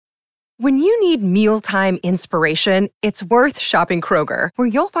When you need mealtime inspiration, it's worth shopping Kroger, where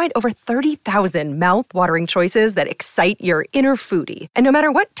you'll find over 30,000 mouth-watering choices that excite your inner foodie. And no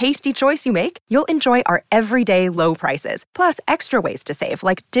matter what tasty choice you make, you'll enjoy our everyday low prices, plus extra ways to save,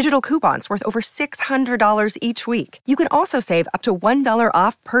 like digital coupons worth over $600 each week. You can also save up to $1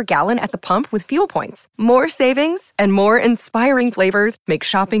 off per gallon at the pump with fuel points. More savings and more inspiring flavors make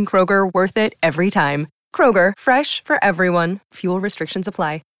shopping Kroger worth it every time. Kroger, fresh for everyone. Fuel restrictions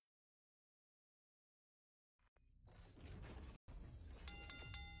apply.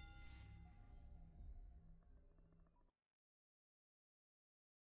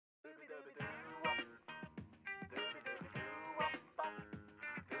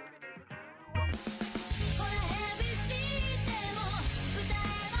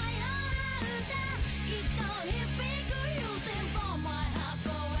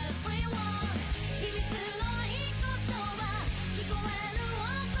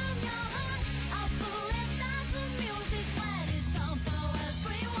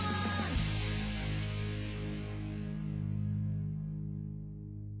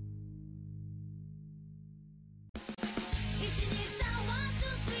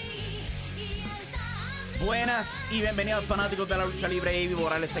 Buenas y bienvenidos fanáticos de la lucha libre. Ivy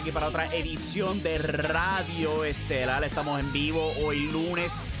Morales aquí para otra edición de Radio Estelar. Estamos en vivo hoy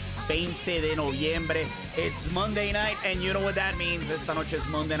lunes 20 de noviembre. It's Monday night and you know what that means. Esta noche es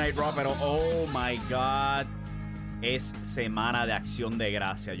Monday Night Raw, pero oh my God, es semana de Acción de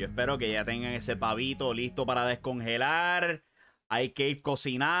Gracias. Yo espero que ya tengan ese pavito listo para descongelar. Hay que ir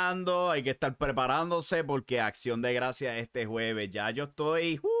cocinando, hay que estar preparándose porque Acción de Gracias este jueves. Ya yo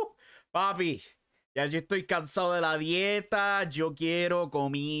estoy, papi. Ya yo estoy cansado de la dieta, yo quiero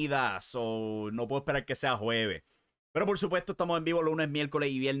comida, so no puedo esperar que sea jueves. Pero por supuesto estamos en vivo lunes, miércoles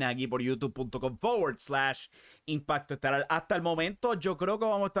y viernes aquí por youtube.com/Impacto Estelar. Hasta el momento yo creo que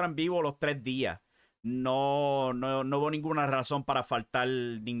vamos a estar en vivo los 3 días. No veo ninguna razón para faltar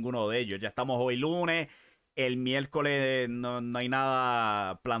ninguno de ellos. Ya estamos hoy lunes, el miércoles no hay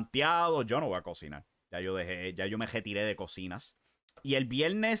nada planteado, yo no voy a cocinar. Ya yo me retiré de cocinas. Y el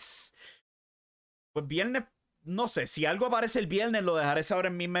viernes... Pues viernes, no sé, si algo aparece el viernes lo dejaré saber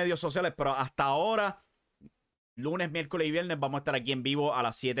en mis medios sociales, pero hasta ahora, lunes, miércoles y viernes vamos a estar aquí en vivo a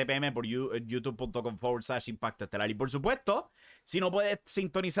las 7 p.m. por youtube.com/Impacto Estelar. Y por supuesto, si no puedes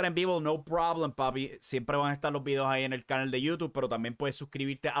sintonizar en vivo, no problem, papi. Siempre van a estar los videos ahí en el canal de YouTube, pero también puedes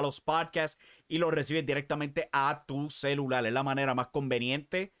suscribirte a los podcasts y los recibes directamente a tu celular. Es la manera más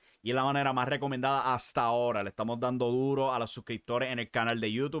conveniente y es la manera más recomendada hasta ahora. Le estamos dando duro a los suscriptores en el canal de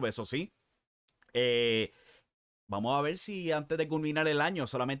YouTube, eso sí. Vamos a ver si antes de culminar el año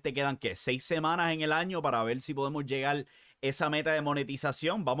solamente quedan 6 semanas en el año para ver si podemos llegar a esa meta de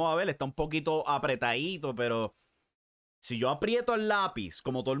monetización. Vamos a ver, está un poquito apretadito, pero si yo aprieto el lápiz,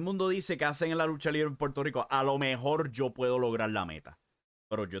 como todo el mundo dice que hacen en la lucha libre en Puerto Rico, a lo mejor yo puedo lograr la meta.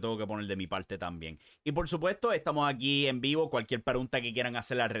 Pero yo tengo que poner de mi parte también. Y por supuesto, estamos aquí en vivo. Cualquier pregunta que quieran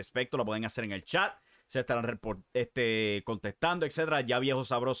hacerle al respecto, lo pueden hacer en el chat. Se estarán contestando, etcétera. Ya Viejo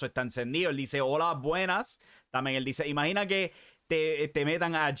Sabroso está encendido. Él dice, hola, buenas. También él dice, imagina que te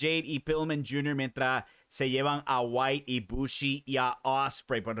metan a Jade y Pillman Jr. mientras se llevan a White y Bushi y a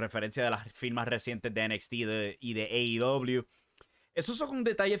Ospreay, por referencia de las firmas recientes de NXT y de AEW. Esos son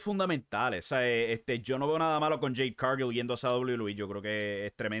detalles fundamentales. O sea, yo no veo nada malo con Jade Cargill yendo a WWE. Yo creo que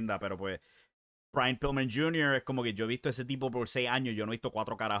es tremenda, pero pues Brian Pillman Jr. es como que yo he visto ese tipo por 6 años. Yo no he visto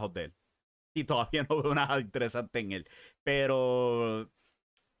 4 carajos de él. Y todavía no veo nada interesante en él. Pero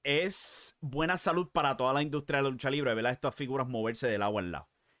es buena salud para toda la industria de la lucha libre, ¿verdad? Estas figuras moverse del lado al lado.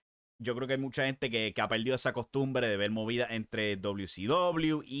 Yo creo que hay mucha gente que ha perdido esa costumbre de ver movidas entre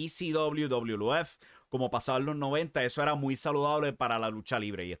WCW, ECW, WWF, como pasaba en los 90. Eso era muy saludable para la lucha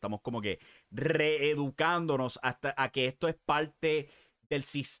libre. Y estamos como que reeducándonos hasta a que esto es parte del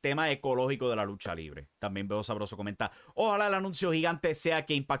sistema ecológico de la lucha libre. También veo Sabroso comenta, ojalá el anuncio gigante sea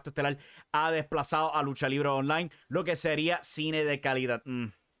que Impacto Estelar ha desplazado a lucha libre online, lo que sería cine de calidad.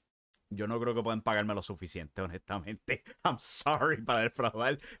 Yo no creo que puedan pagarme lo suficiente, honestamente. I'm sorry para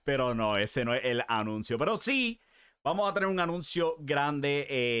defraudar, pero no, ese no es el anuncio. Pero sí, vamos a tener un anuncio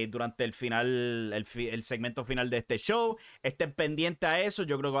grande durante el final, el segmento final de este show. Estén pendientes a eso.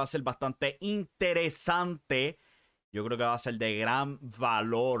 Yo creo que va a ser bastante interesante. Yo creo que va a ser de gran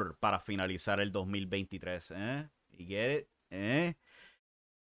valor para finalizar el 2023. You get it?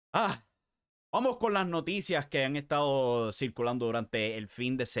 Vamos con las noticias que han estado circulando durante el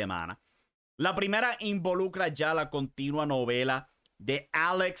fin de semana. La primera involucra ya la continua novela de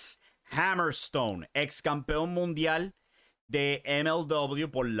Alex Hammerstone, ex campeón mundial de MLW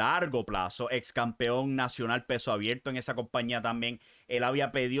por largo plazo, ex campeón nacional peso abierto en esa compañía también. Él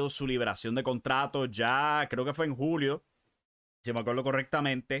había pedido su liberación de contrato ya, creo que fue en julio, si me acuerdo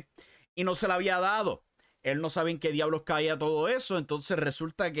correctamente, y no se la había dado. Él no sabe en qué diablos caía todo eso. Entonces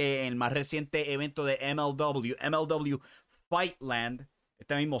resulta que en el más reciente evento de MLW Fightland,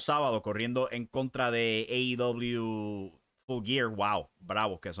 este mismo sábado, corriendo en contra de AEW Full Gear, wow,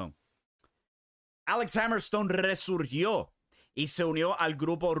 bravos que son. Alex Hammerstone resurgió y se unió al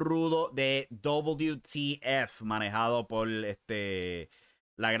grupo rudo de WTF, manejado por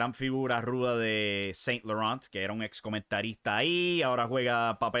la gran figura ruda de Saint Laurent, que era un ex comentarista ahí, ahora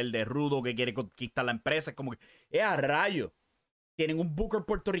juega papel de rudo que quiere conquistar la empresa. Es como que, a rayo! Tienen un booker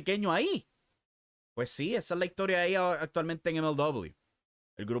puertorriqueño ahí. Pues sí, esa es la historia ahí actualmente en MLW.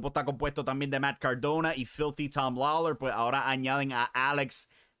 El grupo está compuesto también de Matt Cardona y Filthy Tom Lawler, pues ahora añaden a Alex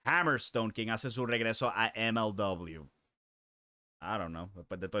Hammerstone, quien hace su regreso a MLW. I don't know,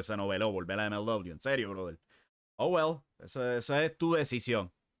 después de todo ese novelo, volver a MLW, en serio, brother. Oh well, eso es tu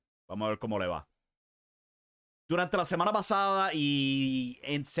decisión. Vamos a ver cómo le va. Durante la semana pasada y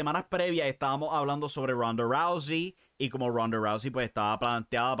en semanas previas estábamos hablando sobre Ronda Rousey y como Ronda Rousey pues estaba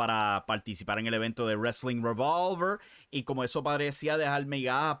planteada para participar en el evento de Wrestling Revolver y como eso parecía dejar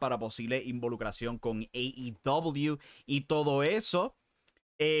migajas para posible involucración con AEW y todo eso.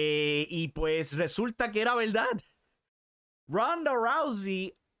 Y pues resulta que era verdad. Ronda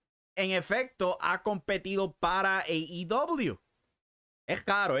Rousey en efecto ha competido para AEW. Es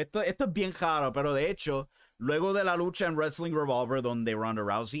caro, esto es bien caro, pero de hecho, luego de la lucha en Wrestling Revolver, donde Ronda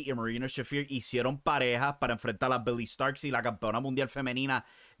Rousey y Marina Shafir hicieron parejas para enfrentar a Billie Starkz y la campeona mundial femenina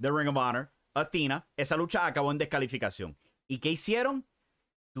de Ring of Honor, Athena, esa lucha acabó en descalificación. ¿Y qué hicieron?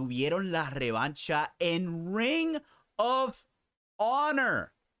 Tuvieron la revancha en Ring of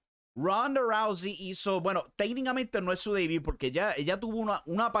Honor. Ronda Rousey hizo, bueno, técnicamente no es su debut porque ella tuvo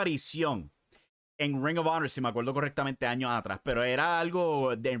una aparición en Ring of Honor, si me acuerdo correctamente, años atrás, pero era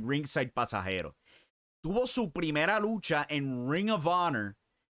algo de ringside pasajero. Tuvo su primera lucha en Ring of Honor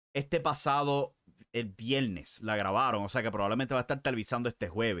este pasado el viernes. La grabaron, o sea que probablemente va a estar televisando este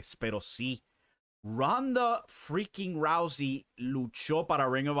jueves, pero sí. Ronda freaking Rousey luchó para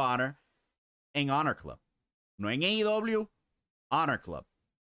Ring of Honor en Honor Club. No en AEW, Honor Club.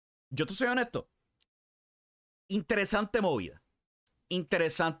 Yo te soy honesto. Interesante movida.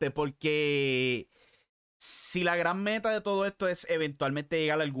 Interesante porque si la gran meta de todo esto es eventualmente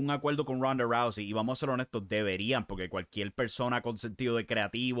llegar a algún acuerdo con Ronda Rousey, y vamos a ser honestos, deberían, porque cualquier persona con sentido de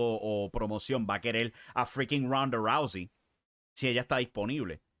creativo o promoción va a querer a freaking Ronda Rousey si ella está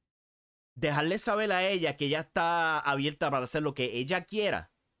disponible. Dejarle saber a ella que ella está abierta para hacer lo que ella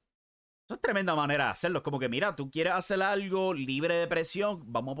quiera. Eso es tremenda manera de hacerlo. Es como que, mira, tú quieres hacer algo libre de presión,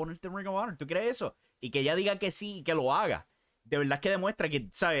 vamos a ponerte en Ring of Honor. ¿Tú crees eso? Y que ella diga que sí y que lo haga. De verdad que demuestra que,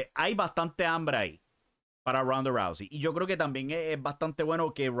 ¿sabes? Hay bastante hambre ahí para Ronda Rousey. Y yo creo que también es bastante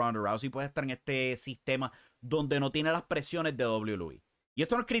bueno que Ronda Rousey pueda estar en este sistema donde no tiene las presiones de WWE. Y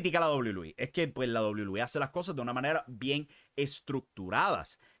esto no es crítica a la WWE, es que pues la WWE hace las cosas de una manera bien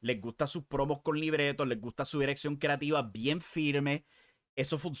estructuradas. Les gusta sus promos con libretos, les gusta su dirección creativa bien firme.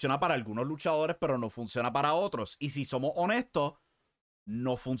 Eso funciona para algunos luchadores, pero no funciona para otros. Y si somos honestos,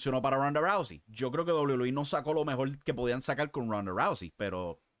 no funcionó para Ronda Rousey. Yo creo que WWE no sacó lo mejor que podían sacar con Ronda Rousey,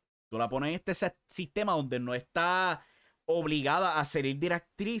 pero tú la pones en este sistema donde no está obligada a ser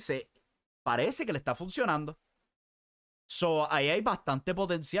directrices, parece que le está funcionando. So, ahí hay bastante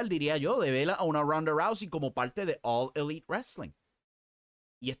potencial, diría yo, de ver a una Ronda Rousey como parte de All Elite Wrestling.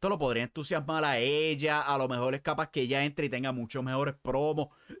 Y esto lo podría entusiasmar a ella. A lo mejor es capaz que ella entre y tenga muchos mejores promos.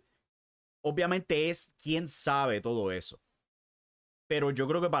 Obviamente es quién sabe todo eso. Pero yo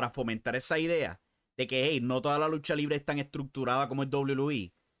creo que para fomentar esa idea de que, hey, no toda la lucha libre es tan estructurada como es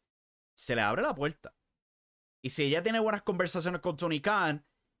WWE, se le abre la puerta. Y si ella tiene buenas conversaciones con Tony Khan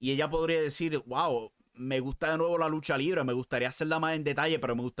y ella podría decir, wow, me gusta de nuevo la lucha libre, me gustaría hacerla más en detalle,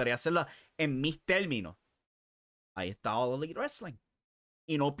 pero me gustaría hacerla en mis términos. Ahí está All Elite Wrestling.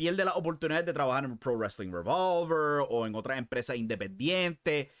 Y no pierde las oportunidades de trabajar en Pro Wrestling Revolver o en otras empresas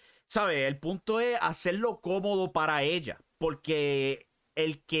independientes. ¿Sabes? El punto es hacerlo cómodo para ella. Porque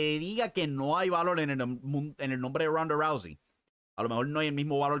el que diga que no hay valor en el nombre de Ronda Rousey, a lo mejor no hay el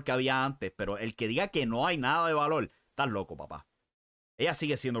mismo valor que había antes, pero el que diga que no hay nada de valor, estás loco, papá. Ella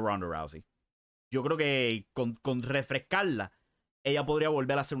sigue siendo Ronda Rousey. Yo creo que con refrescarla, ella podría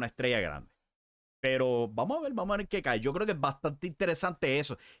volver a ser una estrella grande. Pero vamos a ver qué cae. Yo creo que es bastante interesante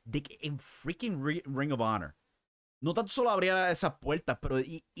eso. De que en freaking Ring of Honor, no tanto solo abría esas puertas, pero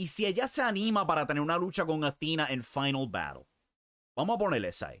y si ella se anima para tener una lucha con Athena en Final Battle. Vamos a ponerle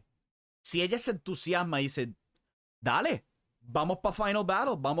esa ahí. Si ella se entusiasma y dice, dale, vamos para Final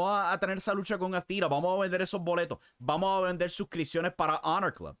Battle, vamos a tener esa lucha con Estelar, vamos a vender esos boletos, vamos a vender suscripciones para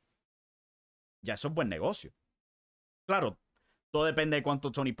Honor Club. Ya eso es buen negocio. Claro, todo depende de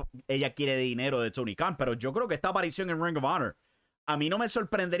cuánto ella quiere de dinero de Tony Khan, pero yo creo que esta aparición en Ring of Honor, a mí no me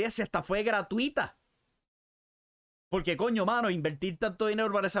sorprendería si hasta fue gratuita. Porque, coño, mano, invertir tanto dinero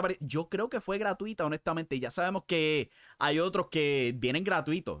para esa aparición, yo creo que fue gratuita, honestamente. Y ya sabemos que hay otros que vienen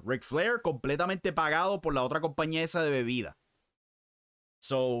gratuitos. Ric Flair completamente pagado por la otra compañía esa de bebida.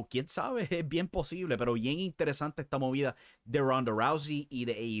 So, quién sabe, es bien posible, pero bien interesante esta movida de Ronda Rousey y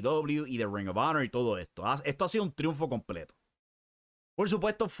de AEW y de Ring of Honor y todo esto. Esto ha sido un triunfo completo. Por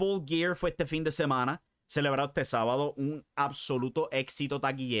supuesto, Full Gear fue este fin de semana, celebrado este sábado, un absoluto éxito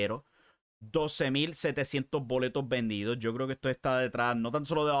taquillero. 12.700 boletos vendidos. Yo creo que esto está detrás, no tan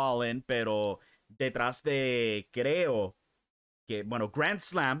solo de All In, pero detrás de, creo que, bueno, Grand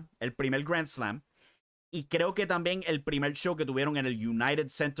Slam, el primer Grand Slam. Y creo que también el primer show que tuvieron en el United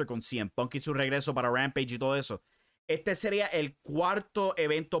Center con CM Punk y su regreso para Rampage y todo eso. Este sería el cuarto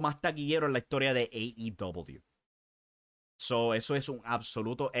evento más taquillero en la historia de AEW. So, eso es un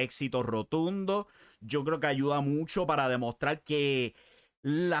absoluto éxito rotundo. Yo creo que ayuda mucho para demostrar que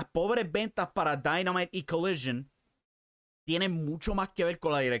las pobres ventas para Dynamite y Collision tienen mucho más que ver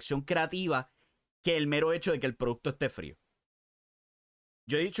con la dirección creativa que el mero hecho de que el producto esté frío.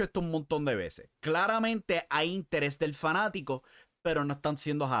 Yo he dicho esto un montón de veces. Claramente hay interés del fanático, pero no están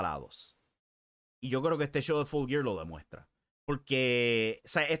siendo jalados. Y yo creo que este show de Full Gear lo demuestra. Porque, o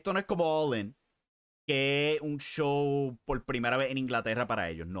sea, esto no es como All In, que es un show por primera vez en Inglaterra para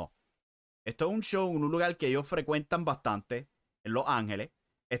ellos. No. Esto es un show en un lugar que ellos frecuentan bastante, en Los Ángeles.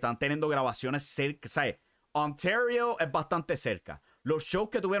 Están teniendo grabaciones cerca. ¿Sabes? Ontario es bastante cerca. Los shows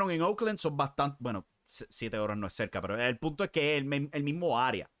que tuvieron en Oakland son bastante. Bueno, 7 horas no es cerca, pero el punto es que es el mismo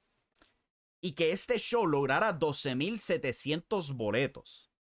área. Y que este show lograra 12.700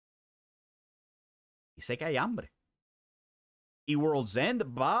 boletos. Y sé que hay hambre. Y World's End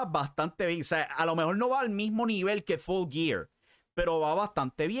va bastante bien. O sea, a lo mejor no va al mismo nivel que Full Gear, pero va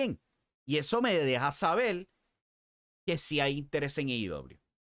bastante bien. Y eso me deja saber que sí hay interés en AEW.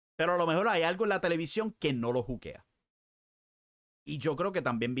 Pero a lo mejor hay algo en la televisión que no lo juquea. Y yo creo que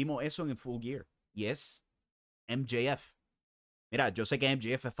también vimos eso en Full Gear. Y es MJF. Mira, yo sé que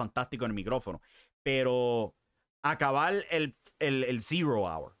MJF es fantástico en el micrófono, pero acabar el Zero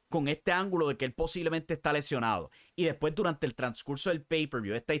Hour con este ángulo de que él posiblemente está lesionado y después durante el transcurso del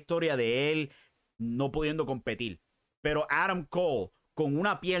pay-per-view, esta historia de él no pudiendo competir, pero Adam Cole con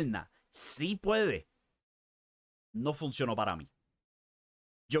una pierna sí puede, no funcionó para mí.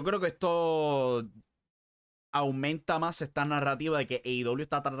 Yo creo que esto aumenta más esta narrativa de que AEW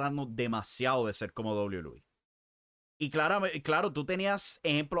está tratando demasiado de ser como WWE. Y claro, tú tenías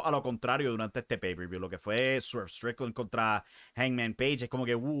ejemplos a lo contrario durante este pay-per-view. Lo que fue Swerve Strickland contra Hangman Page. Es como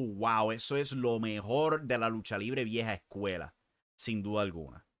que, wow, eso es lo mejor de la lucha libre vieja escuela. Sin duda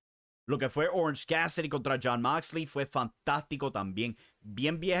alguna. Lo que fue Orange Cassidy contra Jon Moxley fue fantástico también.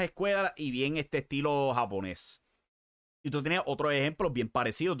 Bien vieja escuela y bien este estilo japonés. Y tú tenías otros ejemplos bien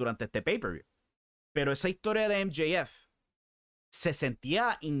parecidos durante este pay-per-view. Pero esa historia de MJF se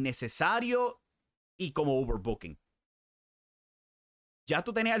sentía innecesario y como overbooking. Ya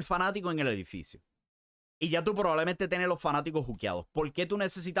tú tenías el fanático en el edificio. Y ya tú probablemente tenías los fanáticos juqueados. ¿Por qué tú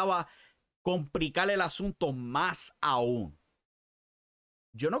necesitabas complicar el asunto más aún?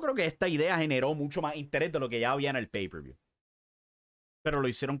 Yo no creo que esta idea generó mucho más interés de lo que ya había en el pay-per-view. Pero lo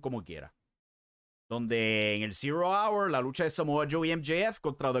hicieron como quiera. Donde en el Zero Hour, la lucha de Samoa Joe y MJF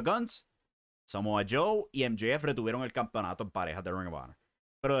contra The Guns, Samoa Joe y MJF retuvieron el campeonato en parejas de Ring of Honor.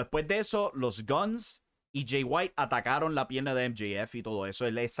 Pero después de eso, los Guns y Jay White atacaron la pierna de MJF y todo eso.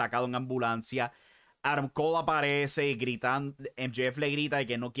 Él es sacado en ambulancia. Adam Cole aparece gritando. MJF le grita de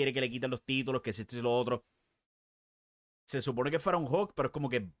que no quiere que le quiten los títulos, que esto y lo otro. Se supone que fuera un hook, pero es como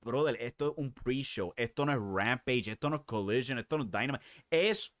que, brother, esto es un pre-show. Esto no es Rampage, esto no es Collision, esto no es Dynamite.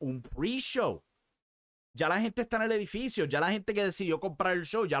 Es un pre-show. Ya la gente está en el edificio. Ya la gente que decidió comprar el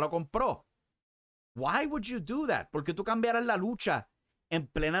show ya lo compró. Why would you do that? Porque tú cambiarás la lucha en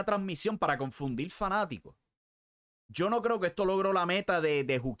plena transmisión para confundir fanáticos. Yo no creo que esto logró la meta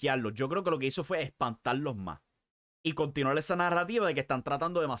de juquearlos. Yo creo que lo que hizo fue espantarlos más. Y continuar esa narrativa de que están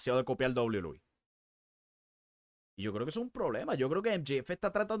tratando demasiado de copiar WWE. Y yo creo que eso es un problema. Yo creo que MJF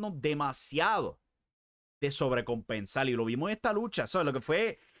está tratando demasiado de sobrecompensar. Y lo vimos en esta lucha. ¿Sabes? Lo que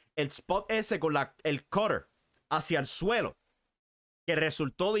fue el spot ese con el cutter hacia el suelo. Que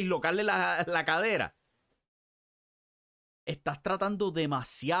resultó dislocarle la cadera. Estás tratando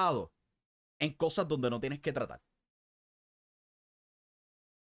demasiado en cosas donde no tienes que tratar.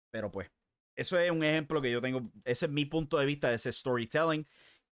 Pero pues, Eso es un ejemplo que yo tengo. Ese es mi punto de vista de ese storytelling.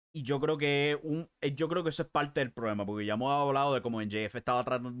 Y yo creo que yo creo que eso es parte del problema, porque ya hemos hablado de cómo en JF estaba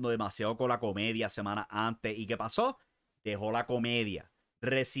tratando demasiado con la comedia semanas antes. ¿Y qué pasó? Dejó la comedia,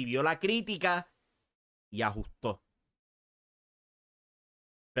 recibió la crítica y ajustó.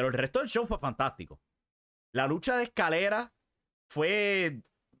 Pero el resto del show fue fantástico. La lucha de escalera fue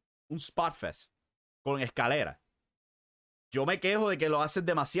un spot fest con escalera. Yo me quejo de que lo hacen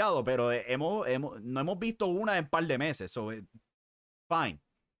demasiado, pero no hemos visto una en un par de meses. So, fine.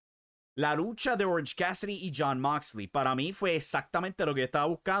 La lucha de Orange Cassidy y Jon Moxley para mí fue exactamente lo que yo estaba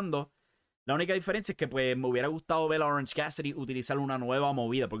buscando. La única diferencia es que pues me hubiera gustado ver a Orange Cassidy utilizar una nueva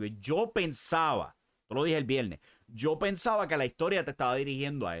movida, porque yo pensaba, te lo dije el viernes, yo pensaba que la historia te estaba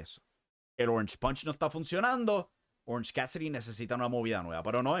dirigiendo a eso. El Orange Punch no está funcionando, Orange Cassidy necesita una movida nueva,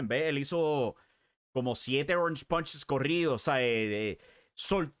 pero no, en vez él hizo como 7 Orange Punches corridos, o sea,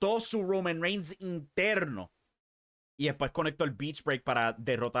 soltó su Roman Reigns interno y después conectó el Beach Break para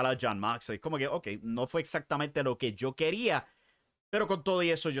derrotar a Jon Moxley. Como que, ok, no fue exactamente lo que yo quería, pero con todo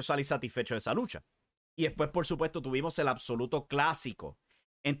y eso yo salí satisfecho de esa lucha. Y después, por supuesto, tuvimos el absoluto clásico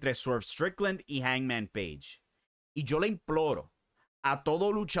entre Swerve Strickland y Hangman Page. Y yo le imploro a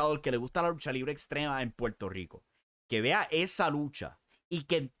todo luchador que le gusta la lucha libre extrema en Puerto Rico que vea esa lucha y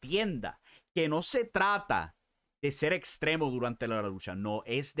que entienda que no se trata de ser extremo durante la lucha, no,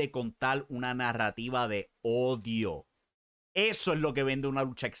 es de contar una narrativa de odio. Eso es lo que vende una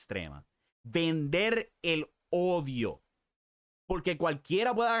lucha extrema. Vender el odio. Porque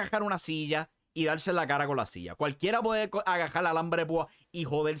cualquiera puede agarrar una silla y darse la cara con la silla. Cualquiera puede agarrar el alambre de púa y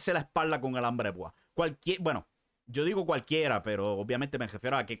joderse la espalda con el alambre de púa. Bueno, yo digo cualquiera, pero obviamente me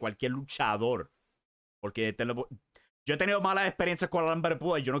refiero a que cualquier luchador. Porque yo he tenido malas experiencias con el alambre de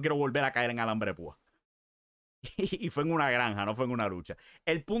púa y yo no quiero volver a caer en alambre de púa. Y fue en una granja, no fue en una lucha.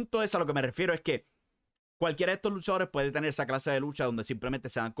 El punto es a lo que me refiero es que cualquiera de estos luchadores puede tener esa clase de lucha donde simplemente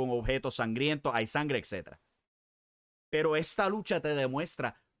se dan con objetos sangrientos, hay sangre, etc. Pero esta lucha te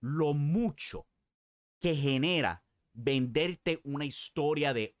demuestra lo mucho que genera venderte una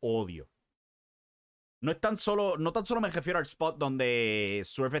historia de odio. No tan solo me refiero al spot donde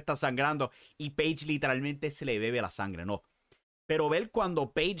Swerve está sangrando y Paige literalmente se le bebe la sangre, no. Pero ver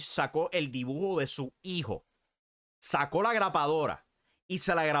cuando Paige sacó el dibujo de su hijo, sacó la grapadora y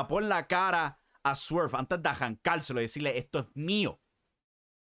se la grapó en la cara a Swerve antes de arrancárselo y decirle, esto es mío.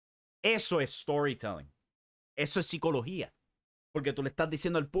 Eso es storytelling. Eso es psicología. Porque tú le estás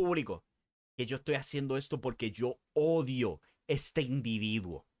diciendo al público que yo estoy haciendo esto porque yo odio este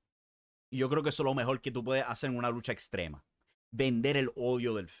individuo. Y yo creo que eso es lo mejor que tú puedes hacer en una lucha extrema. Vender el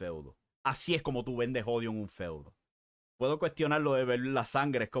odio del feudo. Así es como tú vendes odio en un feudo. Puedo cuestionar lo de ver la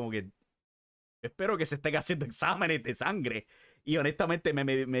sangre. Es como que espero que se estén haciendo exámenes de sangre. Y honestamente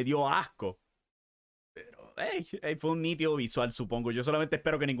me dio asco. Pero fue un nítido visual, supongo. Yo solamente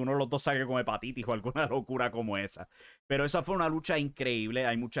espero que ninguno de los dos salga con hepatitis o alguna locura como esa. Pero esa fue una lucha increíble.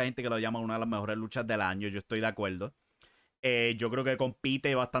 Hay mucha gente que lo llama una de las mejores luchas del año. Yo estoy de acuerdo. Yo creo que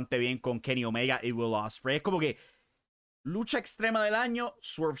compite bastante bien con Kenny Omega y Will Ospreay. Es como que lucha extrema del año,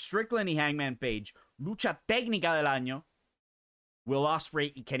 Swerve Strickland y Hangman Page. Lucha técnica del año, Will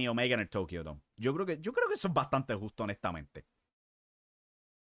Ospreay y Kenny Omega en el Tokyo Dome. Yo creo que eso es bastante justo, honestamente.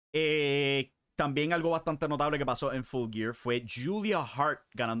 También algo bastante notable que pasó en Full Gear fue Julia Hart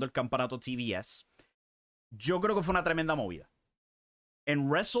ganando el campeonato TBS. Yo creo que fue una tremenda movida. En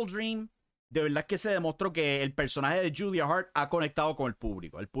Wrestle Dream, de verdad que se demostró que el personaje de Julia Hart ha conectado con el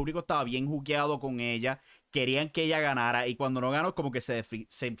público. El público estaba bien juqueado con ella, querían que ella ganara y cuando no ganó como que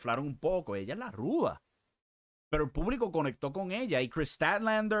se inflaron un poco. Ella es la ruda. Pero el público conectó con ella y Chris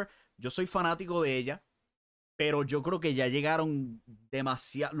Statlander, yo soy fanático de ella, pero yo creo que ya llegaron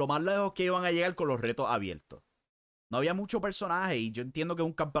demasiado, lo más lejos que iban a llegar con los retos abiertos. No había mucho personaje y yo entiendo que es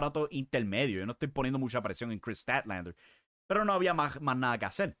un campeonato intermedio. Yo no estoy poniendo mucha presión en Chris Statlander, pero no había más nada que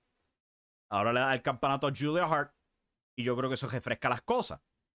hacer. Ahora le da el campeonato a Julia Hart y yo creo que eso refresca las cosas.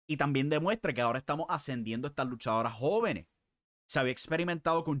 Y también demuestra que ahora estamos ascendiendo a estas luchadoras jóvenes. Se había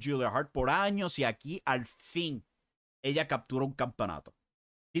experimentado con Julia Hart por años y aquí al fin ella captura un campeonato.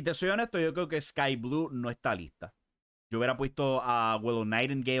 Si te soy honesto, yo creo que Sky Blue no está lista. Yo hubiera puesto a Willow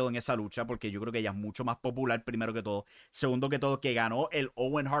Nightingale en esa lucha porque yo creo que ella es mucho más popular, primero que todo. Segundo que todo, que ganó el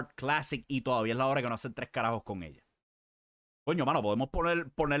Owen Hart Classic y todavía es la hora que no hacen 3 carajos con ella. Coño, mano, podemos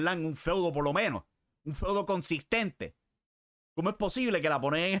ponerla en un feudo por lo menos. Un feudo consistente. ¿Cómo es posible que la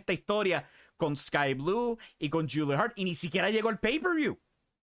ponen en esta historia con Sky Blue y con Julia Hart y ni siquiera llegó el pay-per-view?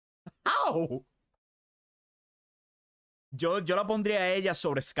 ¡Au! Yo la pondría a ella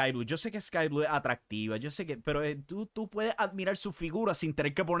sobre Sky Blue. Yo sé que Sky Blue es atractiva, yo sé que, pero tú puedes admirar su figura sin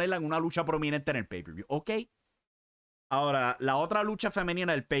tener que ponerla en una lucha prominente en el pay-per-view, ¿ok? Ahora, la otra lucha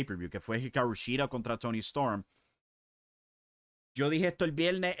femenina del pay-per-view, que fue Hikaru Shida contra Toni Storm. Yo dije esto el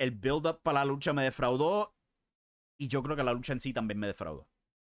viernes, el build-up para la lucha me defraudó y yo creo que la lucha en sí también me defraudó.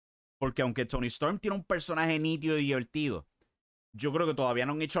 Porque aunque Toni Storm tiene un personaje nítido y divertido, yo creo que todavía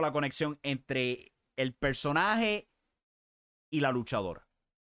no han hecho la conexión entre el personaje y la luchadora.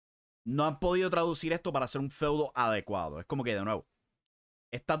 No han podido traducir esto para hacer un feudo adecuado. Es como que, de nuevo,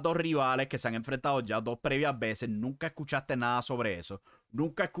 estas dos rivales que se han enfrentado ya dos previas veces, nunca escuchaste nada sobre eso.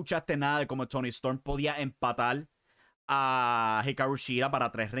 Nunca escuchaste nada de cómo Toni Storm podía empatar a Hikaru Shida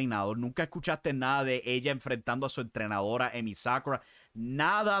para 3 reinados. Nunca escuchaste nada de ella enfrentando a su entrenadora Emi Sakura.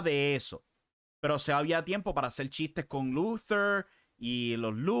 Nada de eso. Pero se había tiempo para hacer chistes con Luther y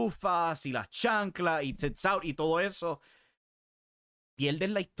los lufas y las chanclas y Tits Out y todo eso.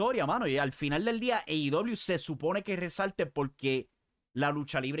 Pierdes la historia, mano. Y al final del día, AEW se supone que resalte porque la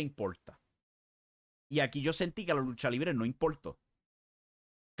lucha libre importa. Y aquí yo sentí que la lucha libre no importó.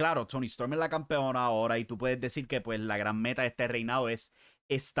 Claro, Toni Storm es la campeona ahora y tú puedes decir que pues la gran meta de este reinado es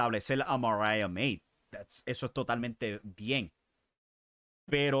establecer a Mariah May. Eso es totalmente bien.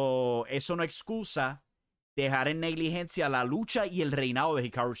 Pero eso no excusa dejar en negligencia la lucha y el reinado de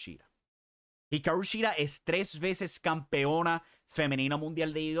Hikaru Shida. Hikaru Shida es 3 veces campeona femenina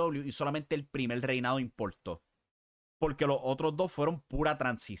mundial de AEW y solamente el primer reinado importó. Porque los otros 2 fueron pura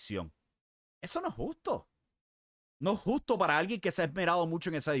transición. Eso no es justo. No es justo para alguien que se ha esmerado mucho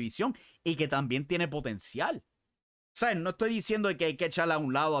en esa división y que también tiene potencial. ¿Sabes? No estoy diciendo que hay que echarle a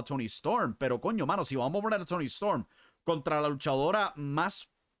un lado a Toni Storm, pero coño, mano, si vamos a poner a Toni Storm contra la luchadora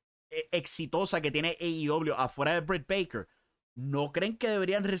más exitosa que tiene AEW afuera de Britt Baker, ¿no creen que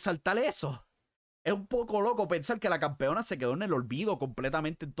deberían resaltar eso? Es un poco loco pensar que la campeona se quedó en el olvido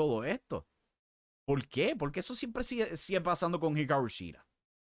completamente en todo esto. ¿Por qué? Porque eso siempre sigue pasando con Hikaru Shida.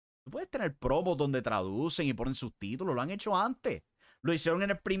 Tú puedes tener promos donde traducen y ponen subtítulos. Lo han hecho antes. Lo hicieron en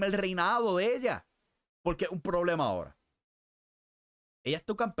el primer reinado de ella. Porque es un problema ahora. Ella es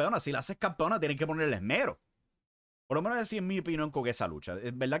tu campeona. Si la haces campeona, tienen que ponerle esmero. Por lo menos así es mi opinión con esa lucha.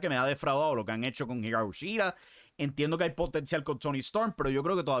 Es verdad que me ha defraudado lo que han hecho con Hikaru Shida. Entiendo que hay potencial con Toni Storm, pero yo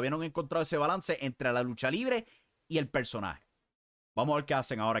creo que todavía no han encontrado ese balance entre la lucha libre y el personaje. Vamos a ver qué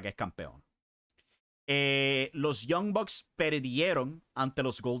hacen ahora que es campeón. Los Young Bucks perdieron ante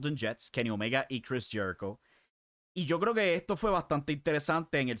los Golden Jets, Kenny Omega y Chris Jericho. Y yo creo que esto fue bastante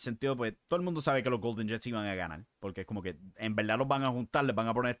interesante en el sentido, pues, todo el mundo sabe que los Golden Jets iban a ganar. Porque es como que en verdad los van a juntar, les van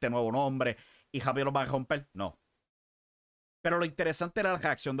a poner este nuevo nombre y rápido los van a romper. No. Pero lo interesante era la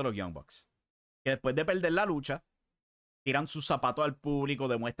reacción de los Young Bucks. Que después de perder la lucha, tiran sus zapatos al público,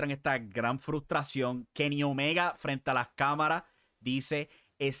 demuestran esta gran frustración. Kenny Omega, frente a las cámaras, dice: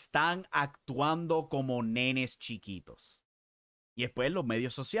 están actuando como nenes chiquitos. Y después en los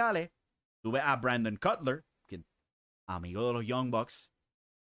medios sociales, tú ves a Brandon Cutler, que amigo de los Young Bucks,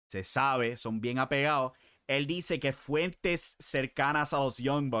 se sabe, son bien apegados. Él dice que fuentes cercanas a los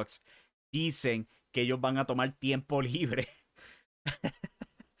Young Bucks dicen que ellos van a tomar tiempo libre.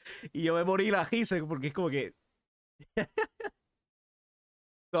 Y yo me morí la risa porque es como que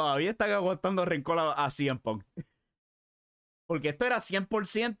todavía están aguantando rencor a CM Punk. Porque esto era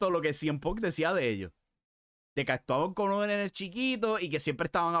 100% lo que CM Punk decía de ellos. De que actuaban con unos nenes chiquitos y que siempre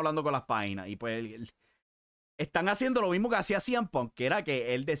estaban hablando con las páginas. Y pues están haciendo lo mismo que hacía CM Punk, que era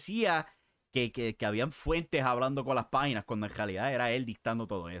que él decía que habían fuentes hablando con las páginas, cuando en realidad era él dictando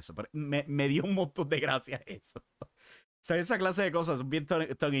todo eso. Pero me dio un montón de gracias eso. O sea, esa clase de cosas son bien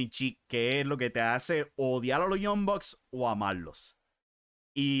tongue in cheek, que es lo que te hace odiar a los Young Bucks o amarlos.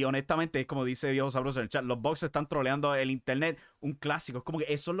 Y honestamente, es como dice Viejo Sabroso en el chat, los Bucks están troleando el internet, un clásico. Es como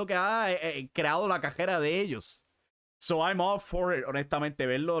que eso es lo que ha creado la cajera de ellos. So I'm all for it, honestamente,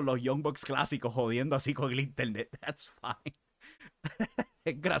 ver los Young Bucks clásicos jodiendo así con el internet. That's fine.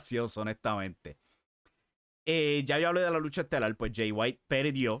 Es gracioso, honestamente. Ya yo hablé de la lucha estelar, pues Jay White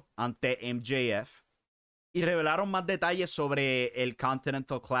perdió ante MJF y revelaron más detalles sobre el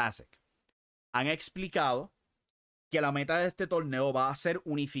Continental Classic. Han explicado que la meta de este torneo va a ser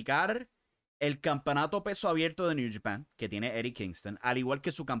unificar el campeonato peso abierto de New Japan, que tiene Eddie Kingston, al igual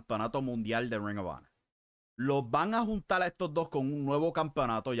que su campeonato mundial de Ring of Honor. Los van a juntar a estos dos con un nuevo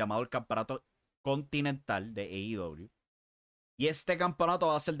campeonato llamado el Campeonato Continental de AEW. Y este campeonato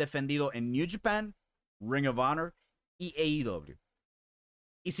va a ser defendido en New Japan, Ring of Honor y AEW.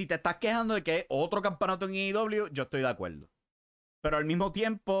 Y si te estás quejando de que hay otro campeonato en AEW, yo estoy de acuerdo. Pero al mismo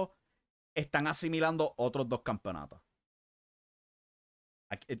tiempo, están asimilando otros 2 campeonatos.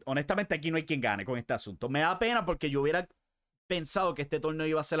 Honestamente, aquí no hay quien gane con este asunto. Me da pena porque yo hubiera pensado que este torneo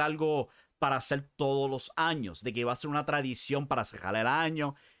iba a ser algo para hacer todos los años, de que iba a ser una tradición para cerrar el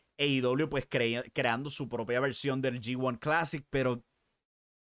año. AEW pues creando su propia versión del G1 Classic, pero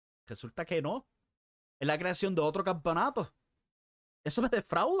resulta que no. Es la creación de otro campeonato. Eso me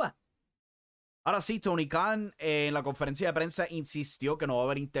defrauda. Ahora sí, Tony Khan en la conferencia de prensa insistió que no va a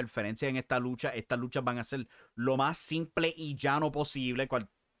haber interferencia en esta lucha. Estas luchas van a ser lo más simple y llano posible.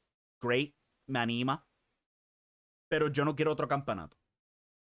 Great, me anima. Pero yo no quiero otro campeonato.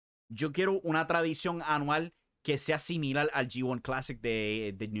 Yo quiero una tradición anual que sea similar al G1 Classic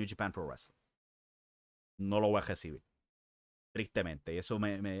de New Japan Pro Wrestling. No lo voy a recibir. Tristemente. Y eso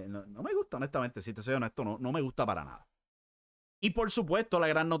no me gusta, honestamente. Si te soy honesto, no me gusta para nada. Y por supuesto, la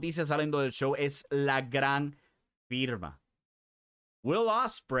gran noticia saliendo del show es la gran firma. Will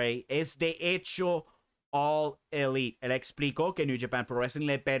Ospreay es de hecho All Elite. Él explicó que New Japan Pro Wrestling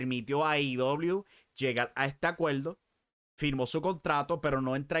le permitió a AEW llegar a este acuerdo. Firmó su contrato, pero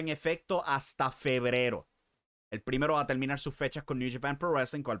no entra en efecto hasta febrero. El primero va a terminar sus fechas con New Japan Pro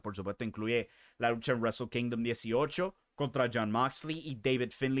Wrestling, cual por supuesto incluye la lucha en Wrestle Kingdom 18 contra Jon Moxley y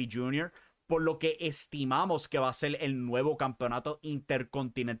David Finlay Jr., por lo que estimamos que va a ser el nuevo campeonato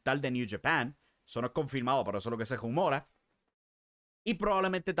intercontinental de New Japan. Eso no es confirmado, pero eso es lo que se rumora. Y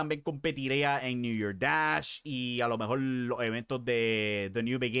probablemente también competiría en New Year Dash y a lo mejor los eventos de The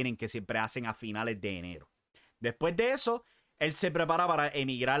New Beginning que siempre hacen a finales de enero. Después de eso, él se prepara para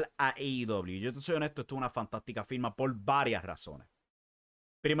emigrar a AEW. Yo te soy honesto, esto es una fantástica firma por varias razones.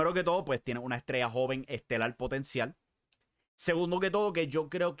 Primero que todo, pues tiene una estrella joven estelar potencial. Segundo que todo, que yo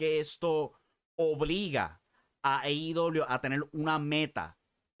creo que esto obliga a AEW a tener una meta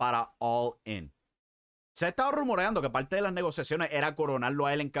para All In. Se ha estado rumoreando que parte de las negociaciones era coronarlo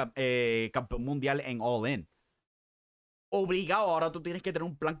a él en campeón mundial en All In. Obligado, ahora tú tienes que tener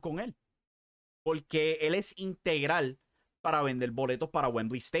un plan con él. Porque él es integral para vender boletos para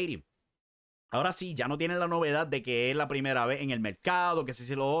Wembley Stadium. Ahora sí, ya no tiene la novedad de que es la primera vez en el mercado, que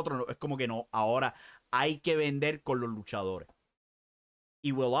si lo otro. Es como que no, ahora hay que vender con los luchadores.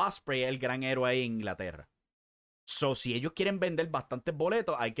 Y Will Ospreay es el gran héroe ahí en Inglaterra. So, si ellos quieren vender bastantes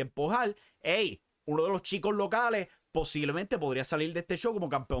boletos, hay que empujar. Hey, uno de los chicos locales posiblemente podría salir de este show como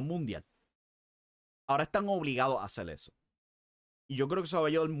campeón mundial. Ahora están obligados a hacer eso. Y yo creo que eso va a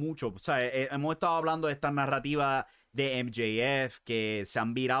ayudar mucho. O sea, hemos estado hablando de esta narrativa de MJF que se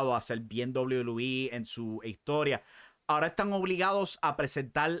han virado a hacer bien WWE en su historia. Ahora están obligados a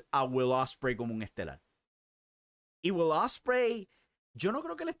presentar a Will Ospreay como un estelar. Y Will Ospreay, yo no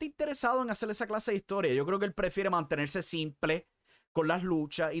creo que él esté interesado en hacer esa clase de historia. Yo creo que él prefiere mantenerse simple con las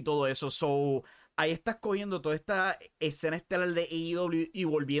luchas y todo eso. So, ahí estás cogiendo toda esta escena estelar de AEW y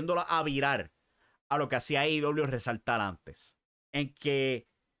volviéndola a virar a lo que hacía AEW resaltar antes. En que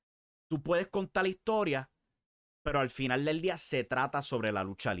tú puedes contar la historia, pero al final del día se trata sobre la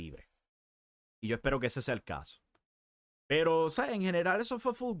lucha libre. Y yo espero que ese sea el caso. Pero, ¿sabes? En general eso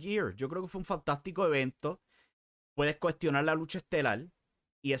fue Full Gear. Yo creo que fue un fantástico evento. Puedes cuestionar la lucha estelar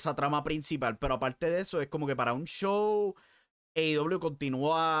y esa trama principal, pero aparte de eso es como que para un show AEW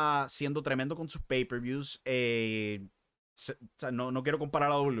continúa siendo tremendo con sus pay-per-views. O sea, no quiero comparar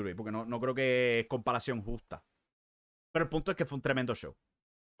a WWE porque no creo que es comparación justa. Pero el punto es que fue un tremendo show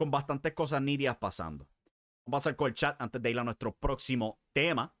con bastantes cosas nítidas pasando. Vamos a pasar con el chat antes de ir a nuestro próximo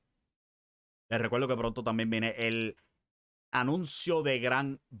tema. Les recuerdo que pronto también viene el anuncio de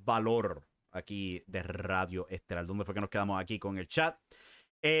gran valor aquí de Radio Estelar. ¿Dónde fue que nos quedamos aquí con el chat?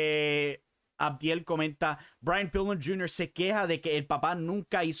 Abdiel comenta, Brian Pillman Jr. se queja de que el papá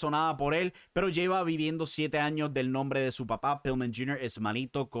nunca hizo nada por él, pero lleva viviendo 7 años del nombre de su papá. Pillman Jr. es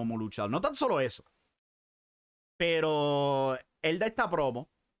malito como luchador. No tan solo eso, pero él da esta promo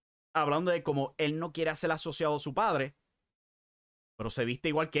hablando de cómo él no quiere hacer asociado a su padre, pero se viste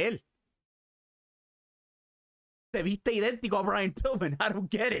igual que él. Se viste idéntico a Brian Pillman. I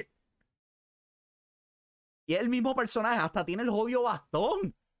don't get it. Y es el mismo personaje, hasta tiene el jodido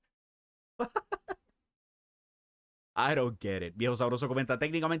bastón. I don't get it. Viejo Sabroso comenta,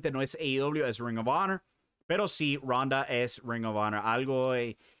 técnicamente no es AEW, es Ring of Honor, pero sí, Ronda es Ring of Honor. Algo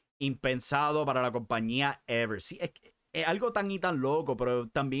impensado para la compañía ever. Sí, es algo tan y tan loco, pero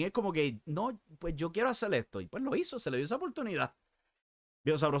también es como que, no, pues yo quiero hacer esto. Y pues lo hizo, se le dio esa oportunidad.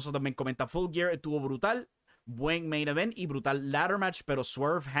 Viejo Sabroso también comenta, Full Gear estuvo brutal, buen main event y brutal ladder match, pero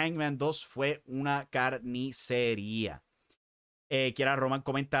Swerve Hangman 2 fue una carnicería. Kiara Roman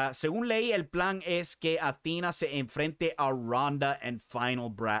comenta, según leí, el plan es que Athena se enfrente a Ronda en Final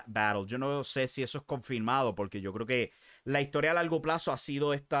Battle. Yo no sé si eso es confirmado, porque yo creo que la historia a largo plazo ha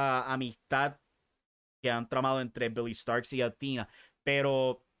sido esta amistad que han tramado entre Billy Starks y Athena.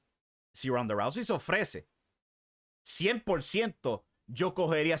 Pero si Ronda Rousey se ofrece 100% yo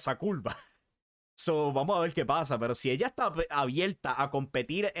cogería esa curva. So, vamos a ver qué pasa. Pero si ella está abierta a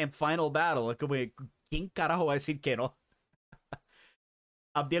competir en Final Battle, es como, ¿quién carajo va a decir que no?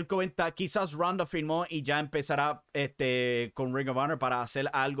 Abdiel comenta, quizás Ronda firmó y ya empezará con Ring of Honor para hacer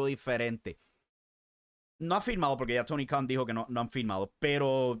algo diferente. No ha firmado porque ya Tony Khan dijo que no han firmado.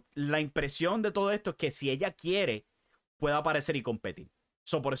 Pero la impresión de todo esto es que si ella quiere, puede aparecer y competir.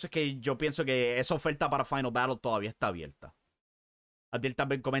 So, por eso es que yo pienso que esa oferta para Final Battle todavía está abierta. Abdiel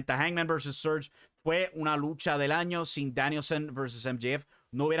también comenta, Hangman vs. Surge fue una lucha del año. Sin Danielson vs. MJF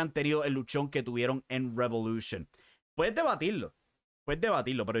no hubieran tenido el luchón que tuvieron en Revolution. Puedes debatirlo,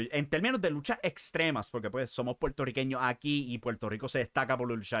 pero en términos de luchas extremas, porque pues somos puertorriqueños aquí y Puerto Rico se destaca por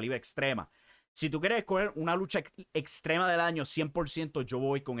la lucha libre extrema. Si tú quieres escoger una lucha extrema del año, 100% yo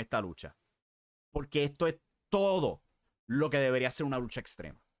voy con esta lucha. Porque esto es todo lo que debería ser una lucha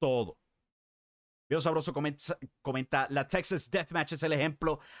extrema. Todo. Veo Sabroso comenta, la Texas Deathmatch es el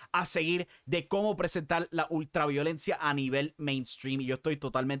ejemplo a seguir de cómo presentar la ultraviolencia a nivel mainstream. Y yo estoy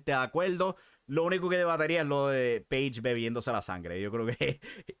totalmente de acuerdo. Lo único que debatiría es lo de Paige bebiéndose la sangre. Yo creo que...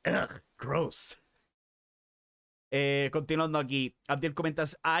 gross. Continuando aquí. Abdiel comenta,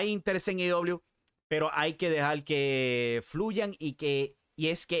 hay interés en AEW, pero hay que dejar que fluyan y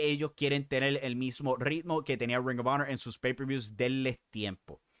es que ellos quieren tener el mismo ritmo que tenía Ring of Honor en sus pay-per-views. Denles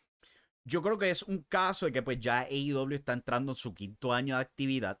tiempo. Yo creo que es un caso de que pues ya AEW está entrando en su 5º año de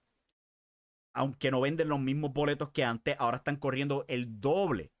actividad. Aunque no venden los mismos boletos que antes, ahora están corriendo el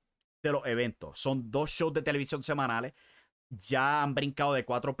doble de los eventos. Son 2 shows de televisión semanales. Ya han brincado de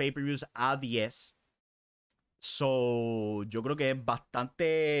 4 pay-per-views a 10. So, yo creo que es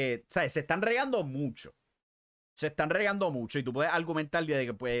bastante... O sea, se están regando mucho. Y tú puedes argumentar de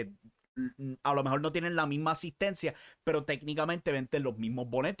que pues a lo mejor no tienen la misma asistencia, pero técnicamente venden los mismos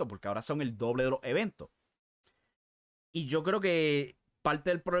boletos porque ahora son el doble de los eventos. Y yo creo que parte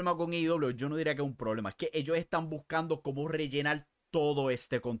del problema con AEW, yo no diría que es un problema, es que ellos están buscando cómo rellenar todo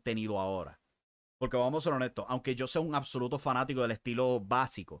este contenido ahora. Porque vamos a ser honestos, aunque yo sea un absoluto fanático del estilo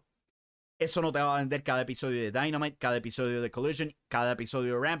básico, eso no te va a vender cada episodio de Dynamite, cada episodio de Collision, cada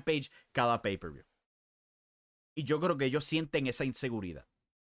episodio de Rampage, cada pay-per-view. Y yo creo que ellos sienten esa inseguridad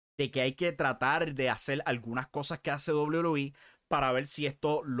de que hay que tratar de hacer algunas cosas que hace WWE para ver si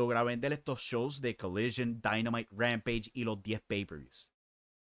esto logra vender estos shows de Collision, Dynamite, Rampage y los 10 pay-per-views.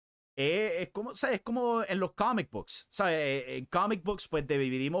 Es como en los comic books. ¿Sabes? En comic books pues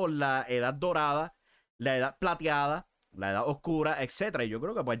dividimos la edad dorada, la edad plateada, la edad oscura, etc. Y yo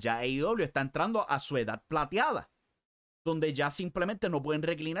creo que pues ya AEW está entrando a su edad plateada, donde ya simplemente no pueden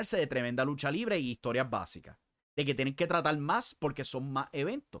reclinarse de tremenda lucha libre y historias básicas. De que tienen que tratar más porque son más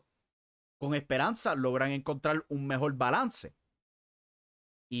eventos. Con esperanza logran encontrar un mejor balance.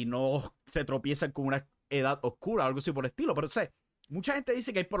 Y no se tropiezan con una edad oscura o algo así por el estilo. Pero sé, mucha gente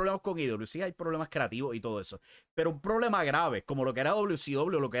dice que hay problemas con IW. Sí, hay problemas creativos y todo eso. Pero un problema grave, como lo que era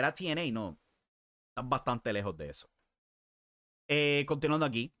WCW o lo que era TNA, no. Están bastante lejos de eso. Continuando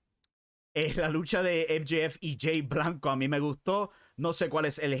aquí. La lucha de MJF y Jay Blanco a mí me gustó. No sé cuál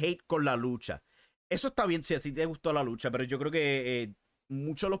es el hate con la lucha. Eso está bien si así te gustó la lucha, pero yo creo que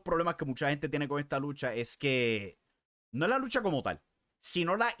muchos de los problemas que mucha gente tiene con esta lucha es que no es la lucha como tal,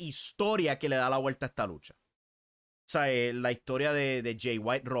 sino la historia que le da la vuelta a esta lucha. O sea, la historia de Jay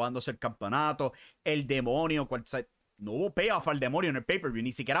White robándose el campeonato, el demonio, no hubo payoff al demonio en el pay-per-view,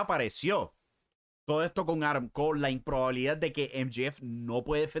 ni siquiera apareció. Todo esto con Adam Cole, la improbabilidad de que MJF no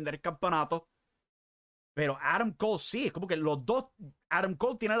puede defender el campeonato, pero Adam Cole sí, es como que los dos, Adam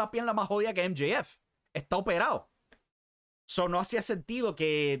Cole tiene la pierna más jodida que MJF, está operado. So, no hacía sentido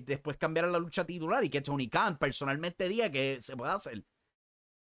que después cambiara la lucha titular y que Tony Khan personalmente diga que se puede hacer.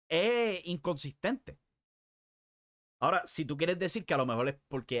 Es inconsistente. Ahora, si tú quieres decir que a lo mejor es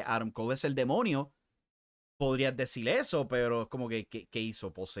porque Adam Cole es el demonio, podrías decir eso, pero es como que ¿qué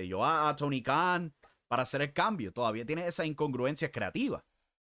hizo? Poseyó a Tony Khan para hacer el cambio. Todavía tiene esa incongruencia creativa.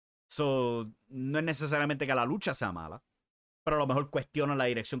 So, no es necesariamente que la lucha sea mala, pero a lo mejor cuestiona la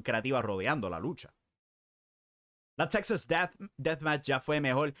dirección creativa rodeando la lucha. La Texas Deathmatch ya fue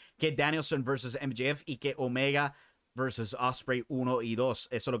mejor que Danielson vs. MJF y que Omega vs. Ospreay 1 y 2.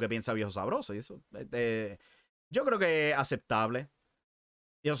 Eso es lo que piensa Viejo Sabroso. Y eso, yo creo que es aceptable.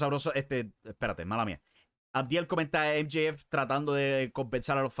 Viejo Sabroso, espérate, mala mía. Abdiel comenta a MJF tratando de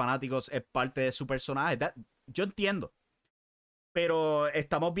compensar a los fanáticos, es parte de su personaje. Yo entiendo. Pero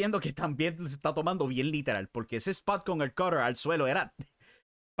estamos viendo que también se está tomando bien literal, porque ese spot con el cutter al suelo era...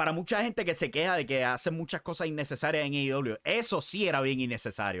 Para mucha gente que se queja de que hacen muchas cosas innecesarias en AEW, eso sí era bien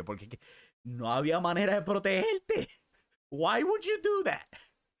innecesario, porque no había manera de protegerte. Why would you do that?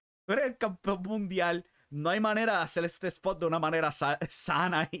 Tú eres el campeón mundial, no hay manera de hacer este spot de una manera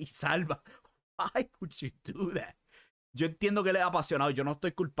sana y salva. Why would you do that? Yo entiendo que él es apasionado. Yo no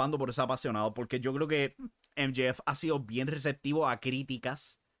estoy culpando por ser apasionado, porque yo creo que MJF ha sido bien receptivo a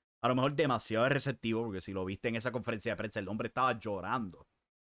críticas. A lo mejor demasiado receptivo, porque si lo viste en esa conferencia de prensa, el hombre estaba llorando.